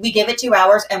it's like we give it 2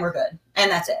 hours and we're good. And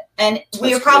that's it. And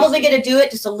we're probably going to do it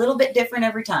just a little bit different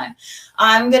every time.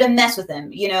 I'm going to mess with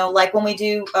him, like when we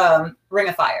do Ring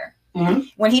of Fire. Mm-hmm.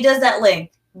 When he does that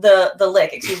lick, the dun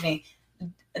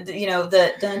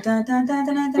dun dun dun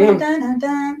dun dun dun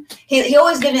dun. He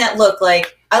always gives me that look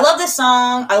like, I love this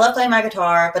song, I love playing my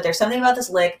guitar, but there's something about this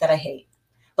lick that I hate.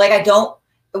 Like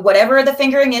whatever the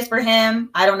fingering is for him,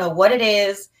 I don't know what it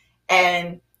is.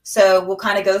 And so we'll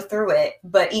kind of go through it.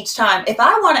 But each time, if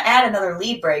I want to add another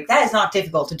lead break, that is not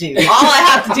difficult to do. All I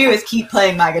have to do is keep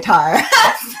playing my guitar.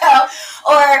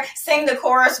 Or sing the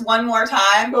chorus one more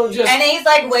time. And he's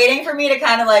like waiting for me to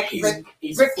kind of like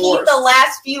repeat the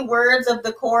last few words of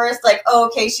the chorus. Like, oh,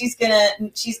 okay, she's gonna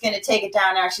take it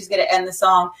down now. She's gonna end the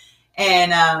song.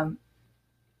 And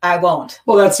I won't.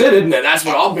 Well, that's it, isn't it? That's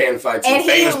what all band fights and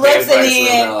he looks at me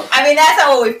and, I mean, that's not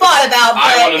what we fought about. But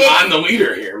I'm the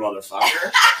leader here,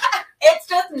 motherfucker. It's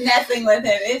just messing with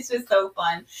him. It's just so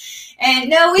fun. And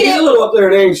no, He's a little up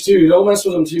there in age, too. Don't mess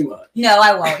with him too much. No,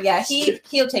 I won't. Yeah,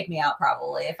 he'll take me out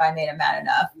probably if I made him mad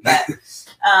enough. But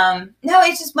No,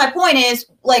 it's just, my point is,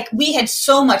 like, we had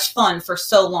so much fun for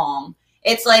so long.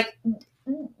 It's like,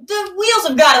 the wheels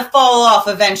have got to fall off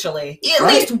eventually. At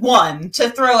least one, to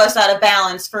throw us out of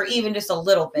balance for even just a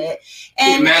little bit.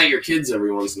 And get mad at your kids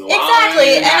every once in a while.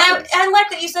 Exactly. And I like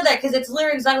that you said that, because it's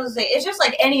literally exactly what I say. It's just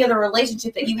like any other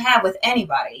relationship that you have with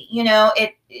anybody. You know,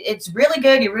 it's really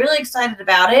good. You're really excited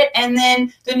about it. And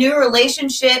then the new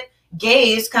relationship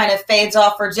gaze kind of fades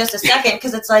off for just a second,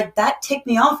 because it's like, that ticked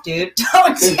me off, dude.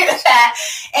 Don't do that.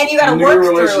 And you got to work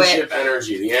through it. Relationship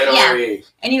energy, the NRE. Yeah.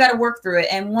 And you got to work through it.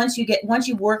 And once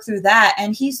you work through that,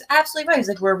 and he's absolutely right. He's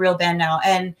like, we're a real band now.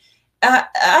 And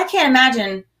I can't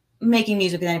imagine making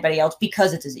music with anybody else,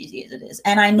 because it's as easy as it is.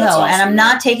 And I know, awesome, and I'm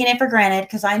not taking it for granted,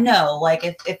 because I know, like,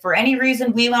 if for any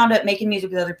reason we wound up making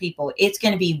music with other people, it's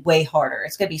going to be way harder.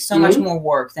 It's going to be so much more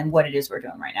work than what it is we're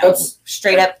doing right now.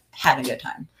 Straight up having a good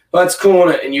time. Well, that's cool.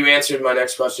 And you answered my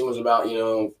next question, was about, you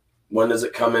know, when does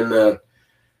it come in the,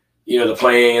 you know, the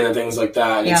playing and the things like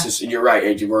that. And it's just, you're right,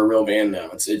 AJ, we're a real band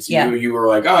now. It's you were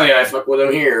like, oh yeah, I fuck with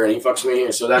him here and he fucks me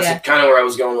here. So that's kind of where I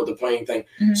was going with the playing thing.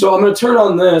 Mm-hmm. So I'm going to turn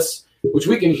on this, which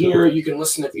we can hear. You can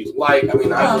listen if you'd like. I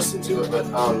mean, I've listened to it, but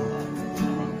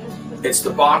it's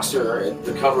The Boxer,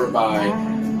 the cover by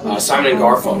Simon and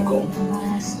Garfunkel.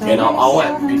 And I'll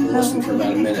let people listen for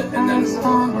about a minute, and then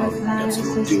we'll get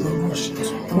some duo questions.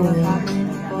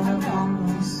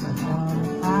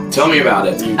 Tell me about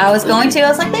it. I was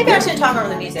like, maybe I should talk over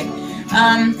the music.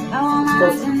 I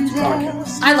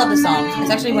love the song. It's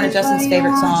actually one of Justin's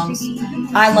favorite songs.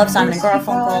 I love Simon and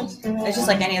Garfunkel. It's just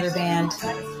like any other band.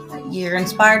 You're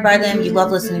inspired by them. You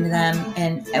love listening to them.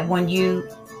 And when you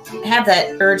have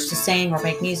that urge to sing or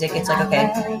make music, it's like, okay,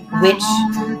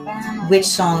 which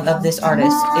song of this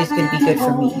artist is going to be good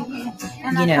for me?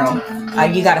 You know,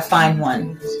 you got to find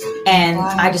one. And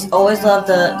I just always love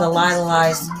the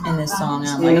lies in this song. And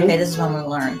I'm like, okay, this is what I'm going to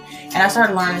learn. And I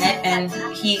started learning it, and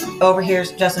Justin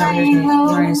overhears me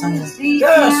learning the song.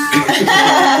 Yes!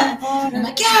 I'm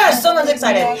like, yes, someone's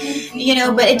excited. You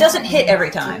know, but it doesn't hit every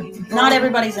time. Not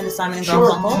everybody's into Simon and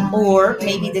Garfunkel, or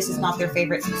maybe this is not their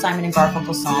favorite Simon and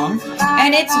Garfunkel song.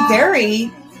 And it's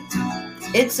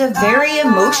a very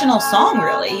emotional song,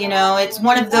 really. You know, it's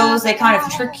one of those that kind of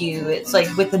trick you. It's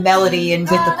like with the melody and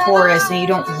with the chorus, and you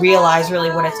don't realize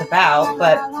really what it's about,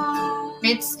 but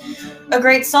it's a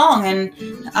great song, and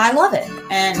I love it.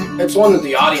 And it's one that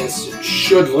the audience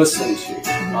should listen to.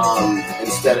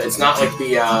 Instead, it's not like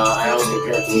I always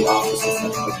compare it to The Office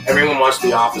and stuff. Like, everyone watched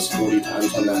The Office 40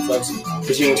 times on Netflix,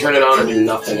 because you can turn it on and do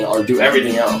nothing or do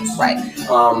everything else. Right.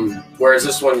 Whereas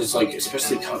this one is like,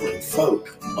 especially covering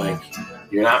folk, like,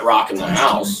 you're not rocking the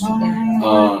house.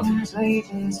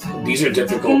 These are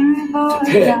difficult to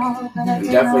pick.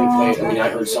 You definitely play. I mean, I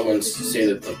heard someone say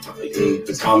that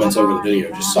the comments over the video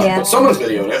just suck, but someone's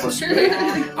video and it was great.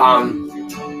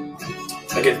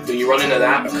 Do you run into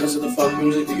that because of the folk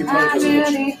music that you're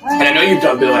playing? And I know you've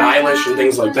done Billie Eilish and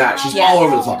things like that. She's all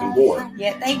over the fucking board.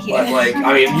 Yeah, thank you. But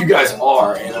I mean, you guys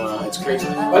are, and it's crazy.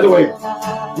 By the way,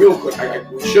 real quick,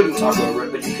 we shouldn't talk over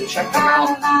it, but you can check them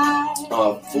out.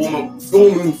 Full Moon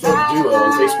Folk Duo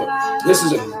on Facebook.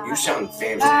 You sound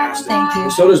fantastic. Thank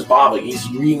you. So does Bobby. He's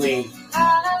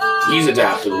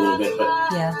adapted a little bit,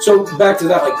 but So back to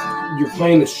that, like, you're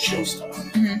playing this chill stuff.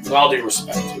 Mm-hmm. With all due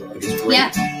respect to it, like, it's great.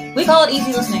 Yeah. We call it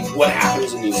easy listening. What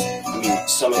happens in these? I mean,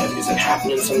 is it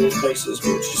happening in some of these places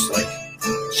where it's just like,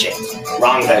 shit,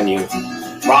 wrong venue,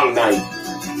 wrong night?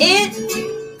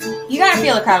 You gotta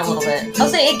feel the crowd a little bit. I'll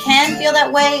say it can feel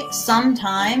that way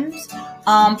sometimes,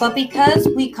 but because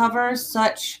we cover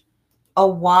such a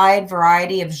wide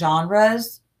variety of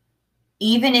genres,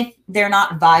 even if they're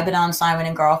not vibing on Simon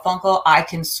and Garfunkel, I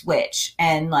can switch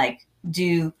and like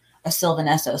do a Sylvan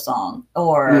Esso song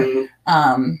or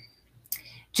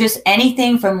just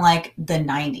anything from like the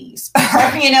 90s,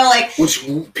 you know, like which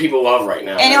people love right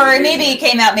now. And or maybe it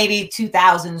came out maybe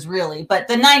 2000s really, but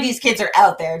the 90s kids are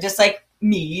out there just like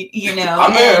me, you know.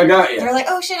 I'm there, I got you. They're like,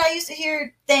 oh shit, I used to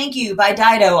hear "Thank You" by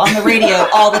Dido on the radio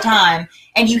all the time,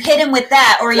 and you hit him with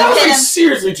that, or you hit him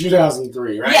seriously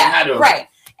 2003, right? Yeah, right.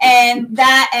 And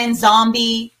that and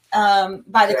 "Zombie"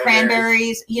 by the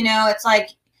Cranberries, you know, it's like,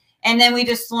 and then we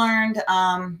just learned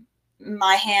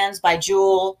 "My Hands" by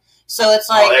Jewel. So it's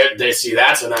like they see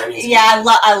that's a 90s. Yeah,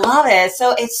 I love it.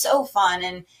 So it's so fun,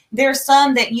 and there's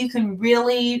some that you can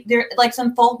really like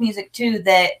some folk music too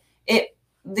that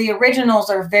the originals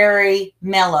are very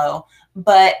mellow,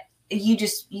 but you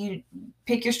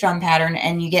pick your strum pattern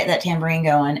and you get that tambourine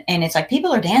going, and it's like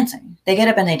people are dancing. They get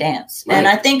up and they dance. Right. And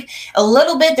I think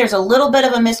there's a little bit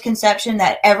of a misconception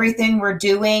that everything we're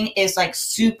doing is like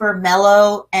super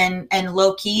mellow and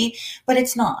low key, but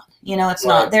it's not. You know, it's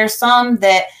not. There's some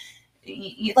that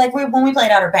like when we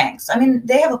played Outer Banks, I mean,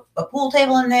 they have a pool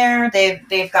table in there.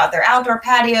 They've got their outdoor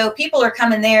patio. People are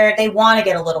coming there. They want to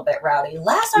get a little bit rowdy.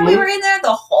 Last time we were in there,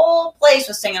 the whole place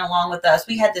was singing along with us.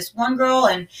 We had this one girl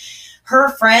and her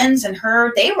friends and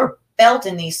they were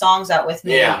belting these songs out with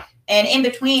me. Yeah. And in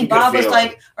between, Bob was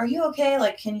like, "Are you okay?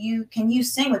 Like, can you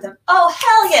sing with them?" Oh,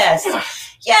 hell yes.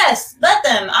 Yes, let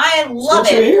them. I love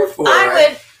it. Here for,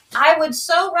 I would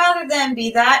so rather them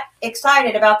be that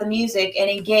excited about the music and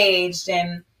engaged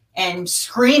and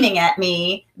screaming at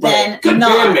me than good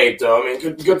not. bandmate though. I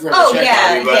mean, good for him. Oh to check yeah,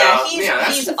 on you, but,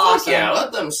 he's awesome. Yeah,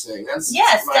 let them sing. That's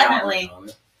yes, my definitely, outlook on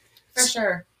it. for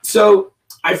sure. So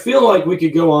I feel like we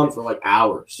could go on for like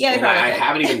hours. Yeah, and I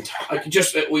haven't even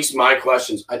just at least my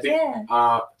questions. I think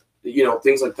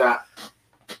things like that,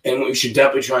 and we should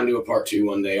definitely try and do a part 2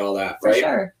 one day. All that, right? For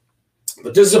sure.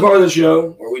 But this is a part of the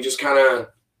show where we just kind of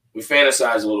we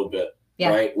fantasize a little bit,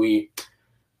 right?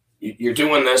 You're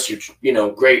doing this,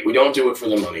 great. We don't do it for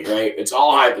the money, right? It's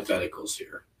all hypotheticals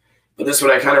here. But this is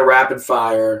what I kind of rapid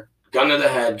fire, gun to the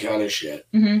head kind of shit.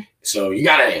 Mm-hmm. So you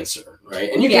got to answer,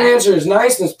 right? And you can answer as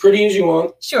nice and as pretty as you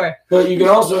want. Sure. But you can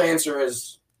also answer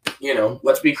as,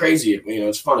 let's be crazy.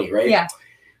 It's funny, right? Yeah.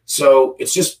 So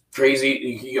it's just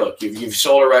crazy. Look, you've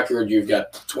sold a record, you've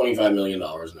got $25 million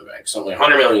in the bank, something like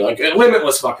 $100 million, like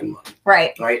limitless fucking money.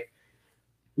 Right. Right.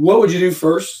 What would you do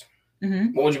first?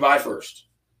 Mm-hmm. What would you buy first?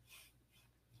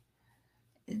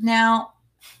 Now,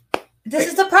 this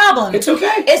is the problem. It's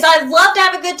okay. I'd love to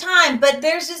have a good time, but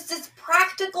there's just this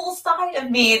practical side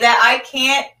of me that I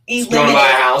can't eliminate. You want to buy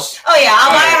a house? Oh yeah,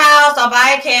 I'll buy a house. I'll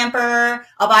buy a camper.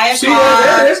 I'll buy a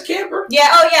car. There's camper. Yeah.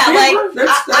 Oh yeah. Camper. Like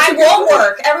That's I won't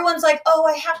work. Everyone's like, oh,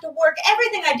 I have to work.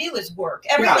 Everything I do is work.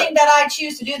 Everything that I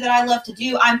choose to do that I love to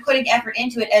do, I'm putting effort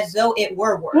into it as though it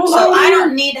were work. Well, so I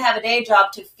don't need to have a day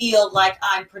job to feel like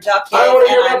I'm productive. I want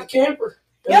to hear about the camper.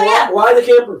 Why the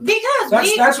camper?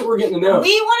 Because that's what we're getting to know.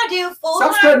 We want to do full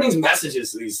Stop time. spreading these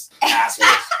messages to these assholes.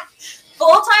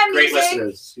 Full-time Great music.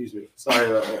 listeners. Excuse me. Sorry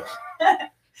about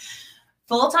that.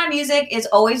 Full-time music is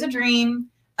always a dream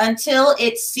until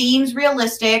it seems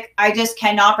realistic. I just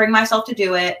cannot bring myself to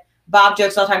do it. Bob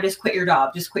jokes all the time, just quit your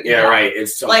job. Just quit your job. Yeah, right.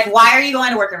 It's tough. Like, why are you going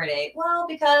to work every day? Well,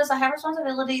 because I have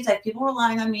responsibilities. I have people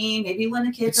relying on me. Maybe when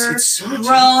the kids are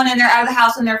grown and they're out of the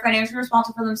house and they're financially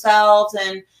responsible for themselves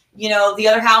and, the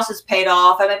other house is paid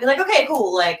off, I might be like, okay,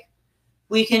 cool. Like,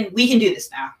 we can do this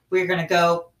now. We're going to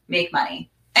go make money.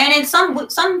 And in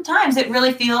sometimes it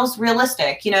really feels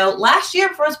realistic. Last year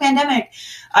before this pandemic,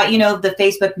 the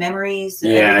Facebook memories.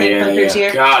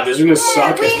 Yeah. God, this is going to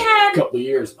suck we had a couple of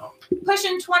years.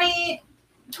 Pushing 20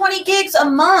 gigs a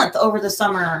month over the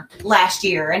summer last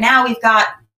year. And now we've got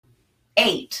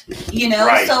 8,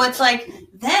 Right. So it's like,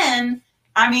 then,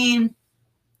 I mean,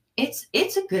 it's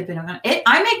a good bit of it.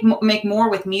 I make more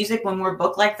with music when we're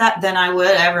booked like that than I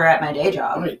would ever at my day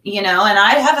job, right. And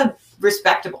I have a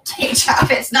respectable day job.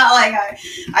 It's not like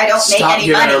I don't make any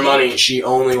money. Stop giving her money. She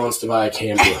only wants to buy a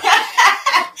camper.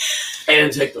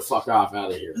 And take the fuck off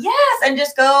out of here. Yes, and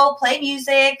just go play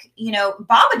music.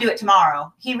 Bob would do it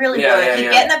tomorrow. He really would. Yeah, He'd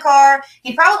get in the car.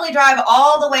 He'd probably drive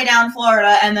all the way down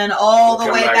Florida and then all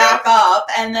the way back up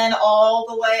and then all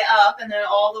the way up and then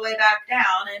all the way back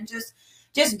down and just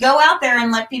go out there and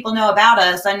let people know about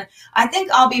us. And I think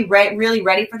I'll be really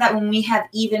ready for that when we have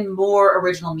even more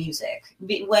original music.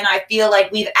 When I feel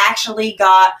like we've actually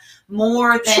got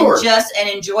more than just an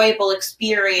enjoyable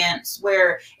experience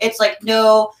where it's like,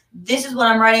 no, this is what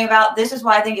I'm writing about. This is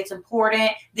why I think it's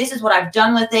important. This is what I've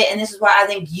done with it. And this is why I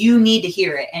think you need to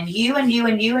hear it. And you and you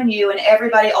and you and you and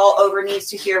everybody all over needs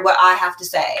to hear what I have to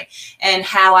say and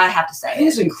how I have to say it.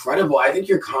 It's incredible. I think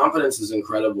your confidence is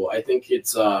incredible. I think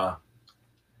it's,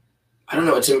 I don't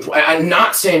know. It's I'm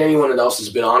not saying anyone else has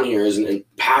been on here isn't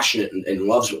passionate and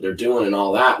loves what they're doing and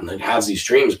all that and has these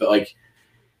dreams, but like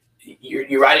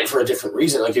you write it for a different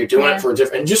reason. Like you're doing it for a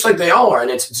different, and just like they all are.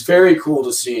 And it's very cool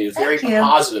to see. It's very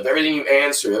positive. Everything you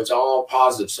answer, it's all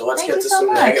positive. So let's get to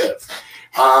some negative.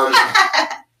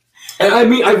 And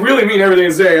I really mean everything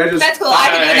to say. That's cool. I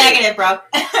can be negative, bro.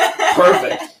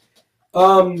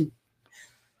 Perfect.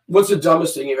 What's the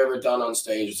dumbest thing you've ever done on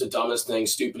stage? What's the dumbest thing,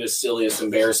 stupidest, silliest,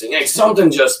 embarrassing? Like something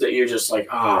just that you're just like,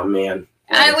 oh, man.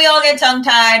 And we all get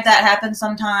tongue-tied. That happens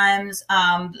sometimes.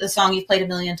 The song you've played a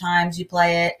million times, you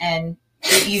play it, and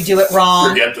you do it wrong.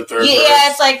 Forget the third verse. Yeah,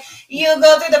 it's like you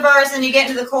go through the verse, and you get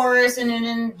into the chorus, and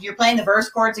then you're playing the verse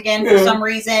chords again for some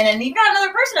reason, and you've got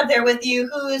another person up there with you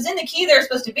who's in the key they're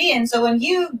supposed to be in. So when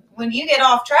you get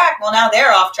off track, well, now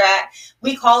they're off track.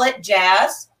 We call it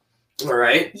jazz. All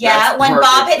right. Yeah, That's when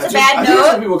perfect. Bob hits a bad I think that's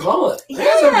note. what people call it.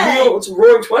 Yeah. It's a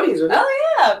roaring 20s, isn't it?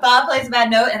 Oh yeah, Bob plays a bad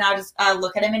note, and I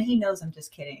look at him, and he knows I'm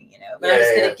just kidding, but I'm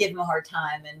just gonna give him a hard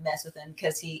time and mess with him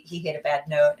because he hit a bad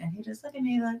note, and he just look at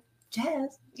me like,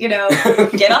 Jazz, get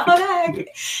off my back,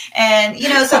 and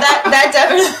so that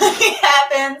definitely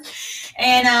happens.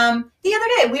 And the other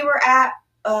day we were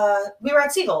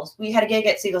at Seagulls. We had a gig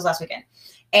at Seagulls last weekend,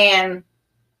 and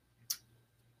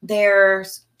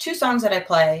there's 2 songs that I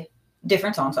play.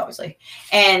 Different songs, obviously,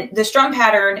 and the strum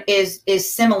pattern is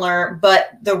similar,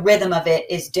 but the rhythm of it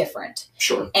is different.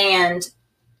 Sure. And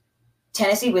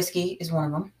Tennessee Whiskey is one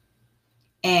of them,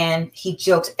 and he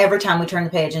jokes every time we turn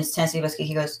the page and it's Tennessee Whiskey.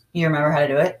 He goes, "You remember how to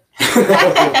do it?"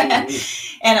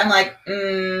 And I'm like,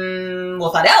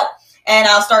 "We'll find out." And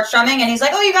I'll start strumming, and he's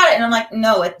like, "Oh, you got it." And I'm like,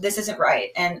 "No, this isn't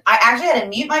right." And I actually had to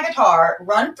mute my guitar,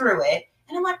 run through it,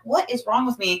 and I'm like, "What is wrong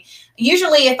with me?"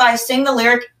 Usually, if I sing the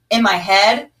lyric in my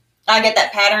head, I get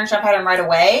that strum pattern right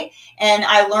away. And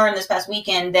I learned this past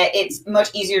weekend that it's much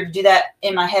easier to do that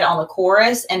in my head on the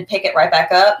chorus and pick it right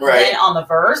back up than on the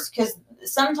verse. Because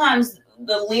sometimes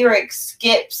the lyric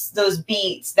skips those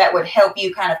beats that would help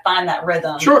you kind of find that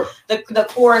rhythm. Sure. The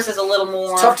chorus is a little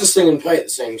more. It's tough to sing and play at the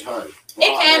same time.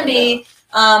 It can be.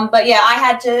 But yeah, I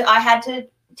had to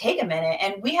take a minute.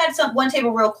 And we had one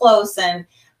table real close, and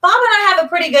Bob and I have a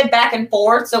pretty good back and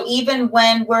forth. So even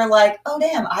when we're like, "Oh,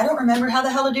 damn, I don't remember how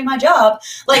the hell to do my job,"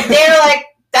 like they're like,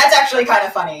 "That's actually kind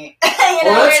of funny."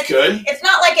 Well, that's good. It's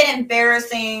not like an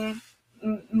embarrassing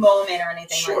moment or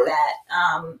anything like that.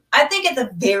 I think at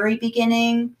the very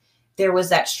beginning, there was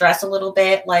that stress a little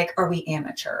bit. Like, are we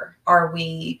amateur? Are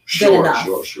we good enough?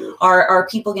 Sure. Are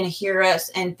people going to hear us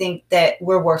and think that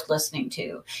we're worth listening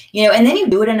to? And then you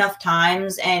do it enough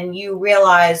times and you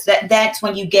realize that that's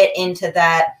when you get into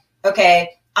that,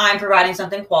 okay, I'm providing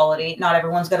something quality. Not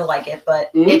everyone's going to like it, but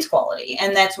it's quality.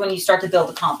 And that's when you start to build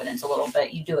the confidence a little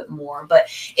bit. You do it more. But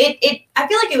I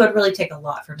feel like it would really take a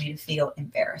lot for me to feel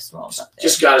embarrassed while I was up there.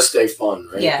 Just got to stay fun,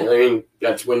 right? Yeah. I mean,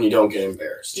 that's when you don't get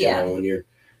embarrassed. Yeah. When you're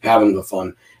having the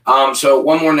fun. So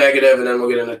one more negative, and then we'll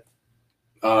get into,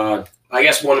 I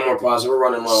guess, one more positive. We're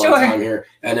running low on time here,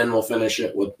 and then we'll finish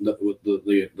it with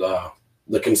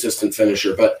the consistent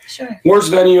finisher. But worst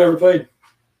venue you ever played?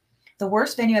 The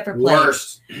worst venue I ever played.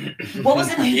 Worst. What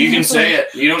was it? You can say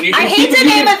it. You don't. I hate to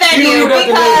name a venue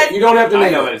because you don't have to name I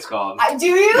know it. what it's called. Do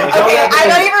you? Okay, I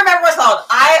don't even remember what it's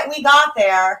called. We got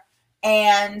there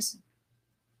and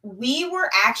we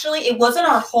were actually. It wasn't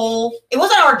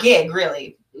our gig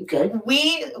really. Okay.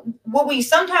 What we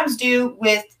sometimes do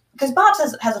because Bob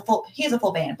has a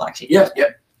full band, Black Sheep. Yep.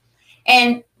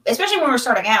 And especially when we're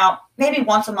starting out, maybe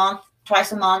once a month,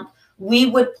 twice a month, we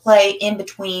would play in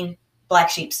between Black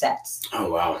Sheep sets. Oh,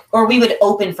 wow. Or we would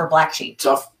open for Black Sheep.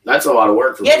 Tough. That's a lot of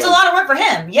work for him. Yeah, it's a lot of work for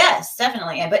him. Yes,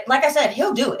 definitely. But like I said,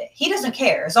 he'll do it. He doesn't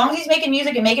care. As long as he's making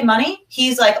music and making money,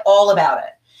 he's like all about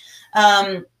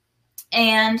it.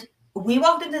 And we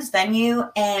walked into this venue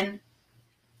and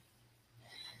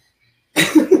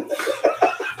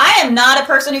I am not a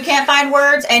person who can't find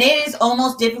words, and it is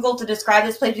almost difficult to describe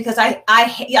this place because I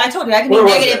told you I can be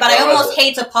negative, but I almost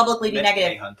hate to publicly be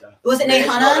negative. Was it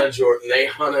Nahunta?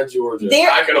 Nahunta, Georgia.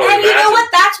 I can only imagine. You know what?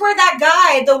 That's where that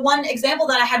guy, the one example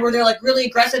that I had where they're like really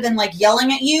aggressive and like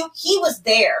yelling at you, he was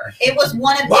there. It was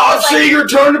one of Bob Seger,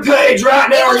 turn the page right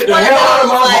now. Get the hell out of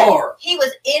my bar. He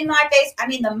was in my face. I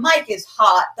mean, the mic is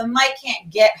hot. The mic can't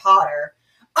get hotter.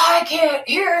 I can't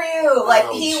hear you. Like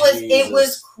it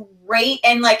was great.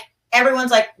 And like,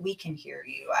 everyone's like, we can hear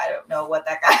you. I don't know what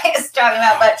that guy is talking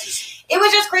about, but it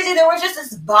was just crazy. There was just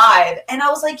this vibe. And I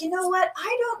was like, you know what?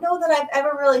 I don't know that I've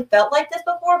ever really felt like this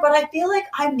before, but I feel like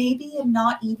I maybe am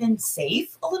not even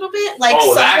safe a little bit. Like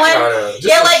someone,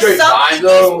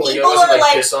 some people are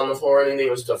like piss on the floor or anything.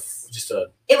 It was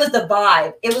it was the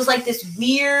vibe. It was like this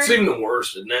weird. It's even the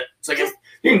worst, isn't it? It's like,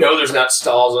 there's not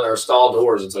stalls or stall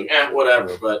doors. It's like,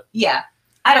 whatever. But yeah.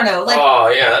 I don't know. Like, oh,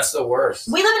 yeah, that's the worst.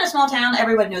 We live in a small town.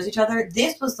 Everybody knows each other.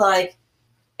 This was like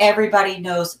everybody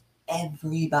knows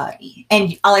everybody.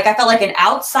 And like I felt like an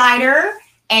outsider,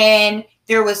 and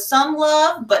there was some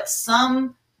love, but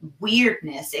some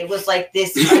weirdness. It was like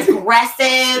this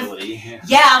aggressive.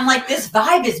 Yeah, I'm like, this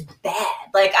vibe is bad.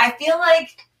 Like, I feel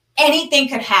like anything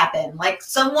could happen. Like,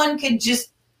 someone could just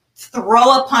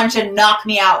throw a punch and knock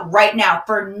me out right now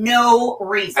for no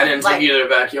reason. And then take you to their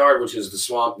backyard, which is the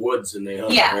swamp woods, and they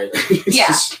right?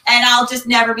 Yeah. And I'll just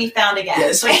never be found again. Yeah,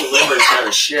 it's like the liver's kind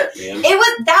of shit, man.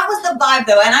 That was the vibe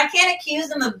though, and I can't accuse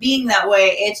them of being that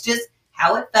way. It's just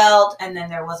how it felt, and then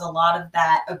there was a lot of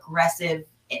that aggressive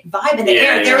vibe in the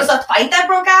air. There was a fight that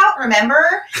broke out,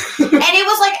 remember? And it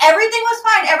was like everything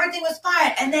was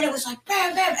fine. And then it was like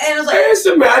bam, bam, and it was like. I just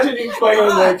imagine you playing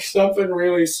like something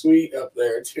really sweet up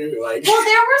there too. Like, well,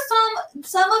 there were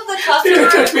some of the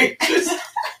customers.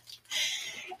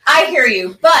 I hear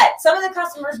you, but some of the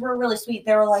customers were really sweet.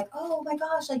 They were like, "Oh my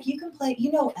gosh, like you can play,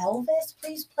 Elvis?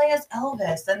 Please play us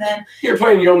Elvis." And then you're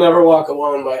playing "You'll Never Walk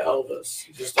Alone" by Elvis.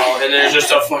 And there's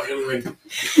just a fucking like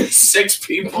 6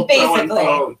 people throwing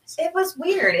phones. It was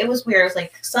weird. It was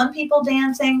like some people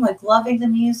dancing, like loving the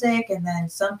music, and then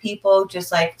some people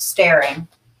just like staring.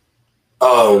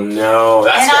 Oh no,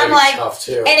 that's and I'm like, tough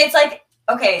too. And it's like.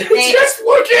 Okay, they just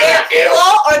looking at you.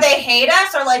 Or they hate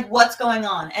us, or like, what's going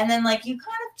on? And then like you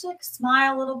kind of like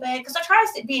smile a little bit because I try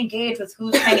to be engaged with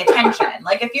who's paying attention.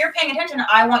 Like if you're paying attention,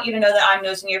 I want you to know that I'm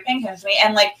noticing you're paying attention to me,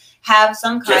 and like have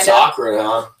some kind of. It's awkward,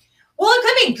 huh? Well, it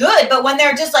could be good, but when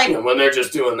they're just like when they're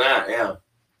just doing that, yeah.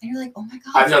 And you're like, oh my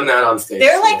god. I've done that on stage.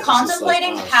 They're like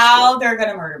contemplating how they're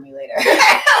gonna murder me later.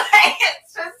 Like,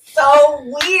 it's just so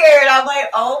weird. I'm like,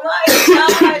 oh my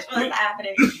gosh, what's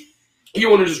happening? You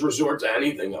want to just resort to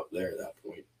anything up there at that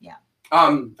point. Yeah.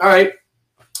 All right.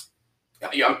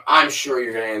 Yeah, I'm sure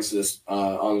you're gonna answer this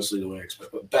honestly the way I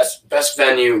expect. But best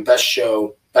venue, best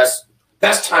show, best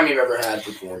time you've ever had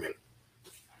performing.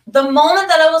 The moment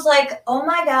that I was like, oh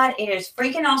my god, it is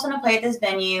freaking awesome to play at this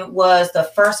venue was the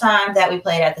first time that we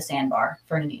played at the Sandbar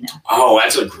for Nina. Oh,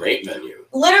 that's a great venue.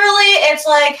 Literally, it's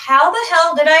like, how the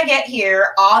hell did I get here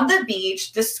on the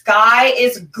beach? The sky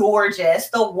is gorgeous.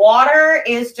 The water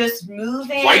is just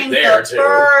moving. Right there, the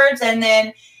birds, and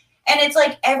it's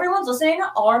like everyone's listening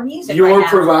to our music. You're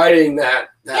providing that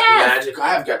magic.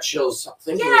 I've got chills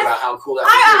thinking about how cool that is.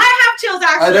 I have chills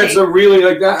actually. That's a really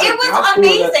like that. It was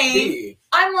amazing.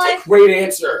 I'm like, great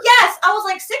answer. Yes, I was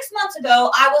like 6 months ago.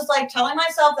 I was like telling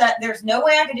myself that there's no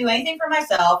way I could do anything for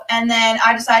myself, and then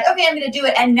I decided, okay, I'm going to do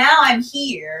it, and now I'm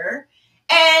here,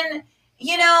 and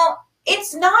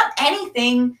it's not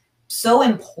anything so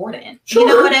important. Sure, you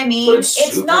know what I mean? But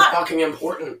it's not fucking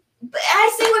important. But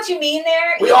I see what you mean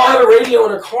there. We all have a radio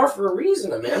in our car for a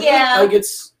reason, Amanda. Yeah, like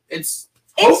it's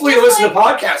hopefully you listen to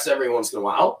podcasts every once in a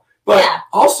while, but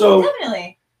also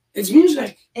definitely it's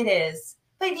music. It is.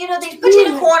 But they put you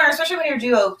in a corner, especially when you're a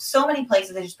duo. So many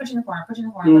places they just put you in the corner, put you in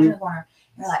the corner, put you in the corner.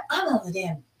 And you're like, I'm on the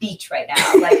damn beach right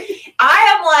now. Like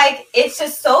I am like, it's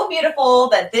just so beautiful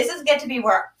that this is get to be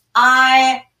where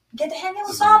I get to hang out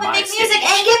with Bob and make music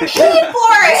and get paid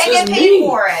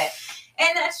for it. And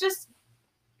that's just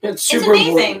it's super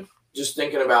amazing. Important. Just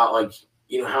thinking about like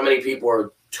how many people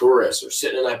are tourists or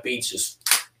sitting on that beach, just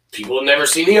people have never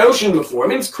seen the ocean before. I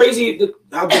mean, it's crazy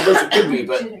how diverse it could be,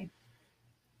 but.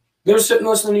 They're sitting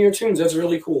listening to your tunes. That's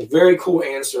really cool. Very cool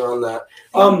answer on that.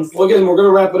 Well, again, we're going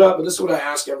to wrap it up, but this is what I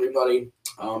ask everybody.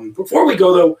 Before we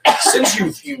go, though,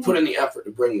 since you put in the effort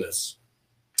to bring this,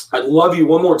 I'd love you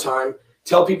one more time.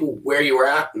 Tell people where you were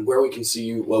at and where we can see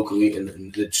you locally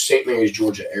in the St. Mary's,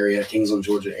 Georgia area, Kingsland,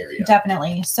 Georgia area.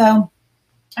 Definitely. So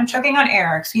I'm checking on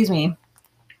air. Excuse me.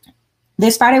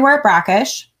 This Friday, we're at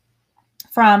Brackish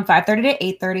from 5:30 to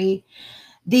 8:30.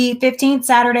 The 15th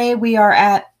Saturday, we are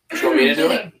at... Do you want me to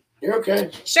do it? You're okay.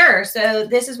 Sure. So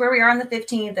this is where we are on the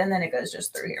 15th, and then it goes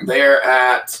just through here. They're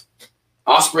at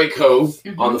Osprey Cove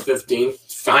on the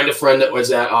 15th. Find a friend that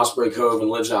was at Osprey Cove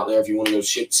and lives out there if you want to go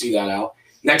see that out.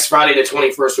 Next Friday, the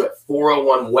 21st, we're at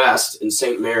 401 West in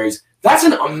St. Mary's. That's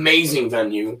an amazing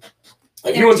venue.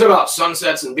 Like you want to talk about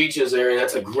sunsets and beaches area,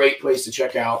 that's a great place to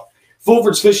check out.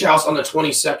 Fulford's Fish House on the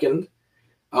 22nd.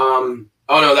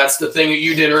 Oh, no, that's the thing that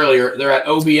you did earlier. They're at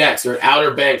OBX. They're at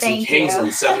Outer Banks in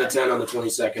Kingsland, 7 to 10 on the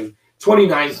 22nd.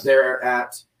 29th, they're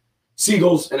at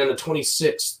Seagulls. And then the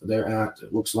 26th, they're at,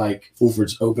 it looks like,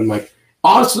 Fulford's Open Mic.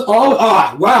 Awesome.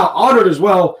 Wow. Honored as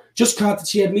well. Just caught that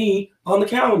she had me on the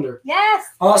calendar. Yes.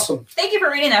 Awesome. Thank you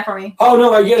for reading that for me. Oh,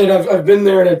 no, I get it. I've been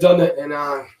there and I've done it. And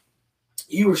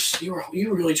you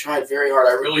really tried very hard.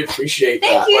 I really appreciate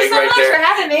that. Thank you so much for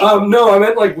having me. No, I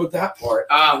meant like with that part.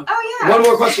 Oh yeah. One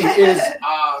more question is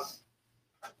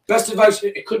best advice.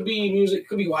 It could be music, it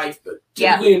could be life, but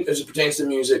typically as it pertains to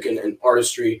music and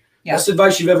artistry, best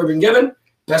advice you've ever been given,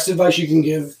 best advice you can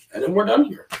give, and then we're done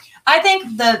here. I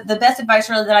think the best advice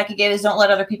really that I could give is don't let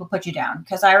other people put you down.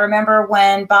 Because I remember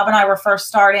when Bob and I were first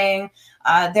starting,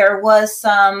 there was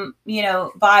some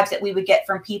vibes that we would get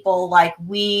from people like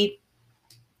we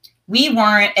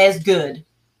weren't as good.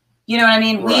 You know what I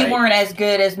mean? Right. We weren't as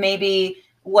good as maybe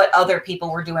what other people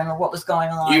were doing or what was going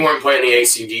on. You weren't playing the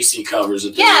AC/DC covers.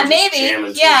 Maybe. Yeah, and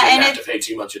didn't have to pay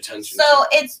too much attention. So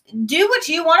it's do what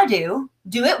you want to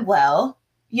do it well,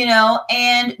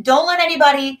 and don't let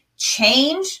anybody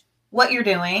change what you're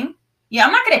doing. Yeah,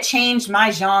 I'm not going to change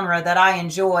my genre that I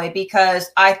enjoy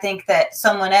because I think that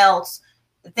someone else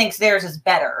thinks theirs is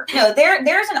better. No,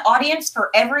 there's an audience for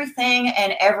everything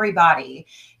and everybody,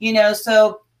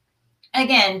 so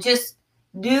again, just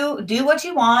do what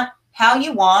you want, how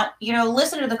you want,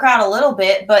 listen to the crowd a little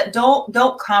bit, but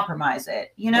don't compromise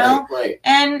it, Right.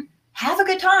 and have a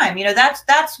good time.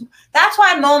 That's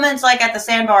why moments like at the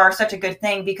Sandbar are such a good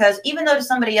thing, because even though to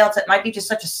somebody else it might be just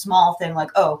such a small thing,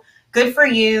 like, oh, good for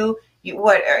you.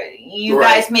 You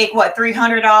guys make what,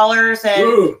 $300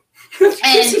 and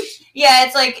yeah,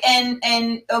 it's like,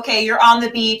 and okay, you're on the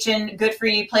beach and good for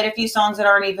you. Played a few songs that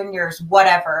aren't even yours,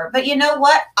 whatever. But you know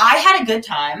what? I had a good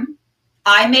time.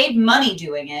 I made money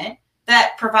doing it.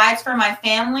 That provides for my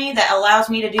family. That allows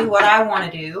me to do what I want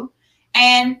to do,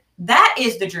 and that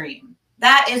is the dream.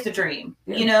 That is the dream.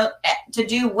 Yeah. To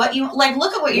do what you like.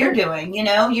 Look at what you're doing.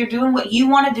 You're doing what you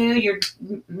want to do. You're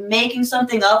making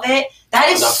something of it. That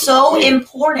is so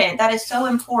important. That is so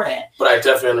important. But I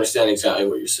definitely understand exactly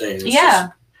what you're saying.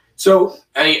 So,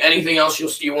 anything else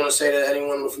you want to say to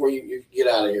anyone before you get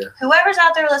out of here? Whoever's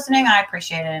out there listening, I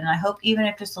appreciate it. And I hope even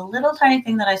if just a little tiny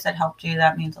thing that I said helped you,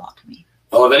 that means a lot to me.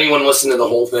 Well, if anyone listened to the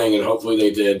whole thing, and hopefully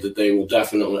they did, that they will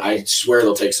definitely, I swear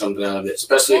they'll take something out of it,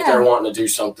 especially if they're wanting to do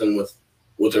something with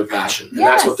their passion. And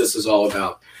that's what this is all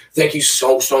about. Thank you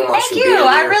so much for being here.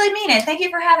 I really mean it. Thank you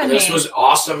for having me. This was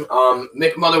awesome.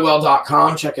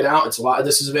 MickMotherwell.com. Check it out. It's a lot.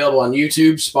 This is available on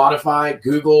YouTube, Spotify,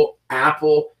 Google,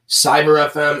 Apple, Cyber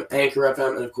FM, Anchor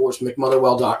FM, and of course,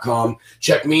 MickMotherwell.com.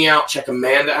 Check me out. Check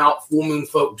Amanda out. Full Moon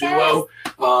Folk Duo.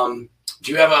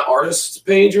 Do you have an artist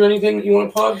page or anything that you want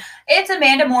to plug? It's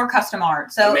Amanda Moore Custom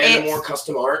Art. So Amanda Moore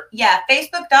Custom Art. Yeah,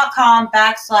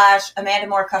 Facebook.com/Amanda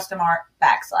Moore Custom Art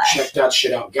 / Check that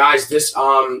shit out. Guys, this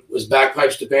was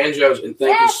Bagpipes to Banjos, and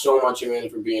thank you so much, Amanda,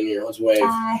 for being here. Let's wave.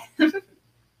 Bye.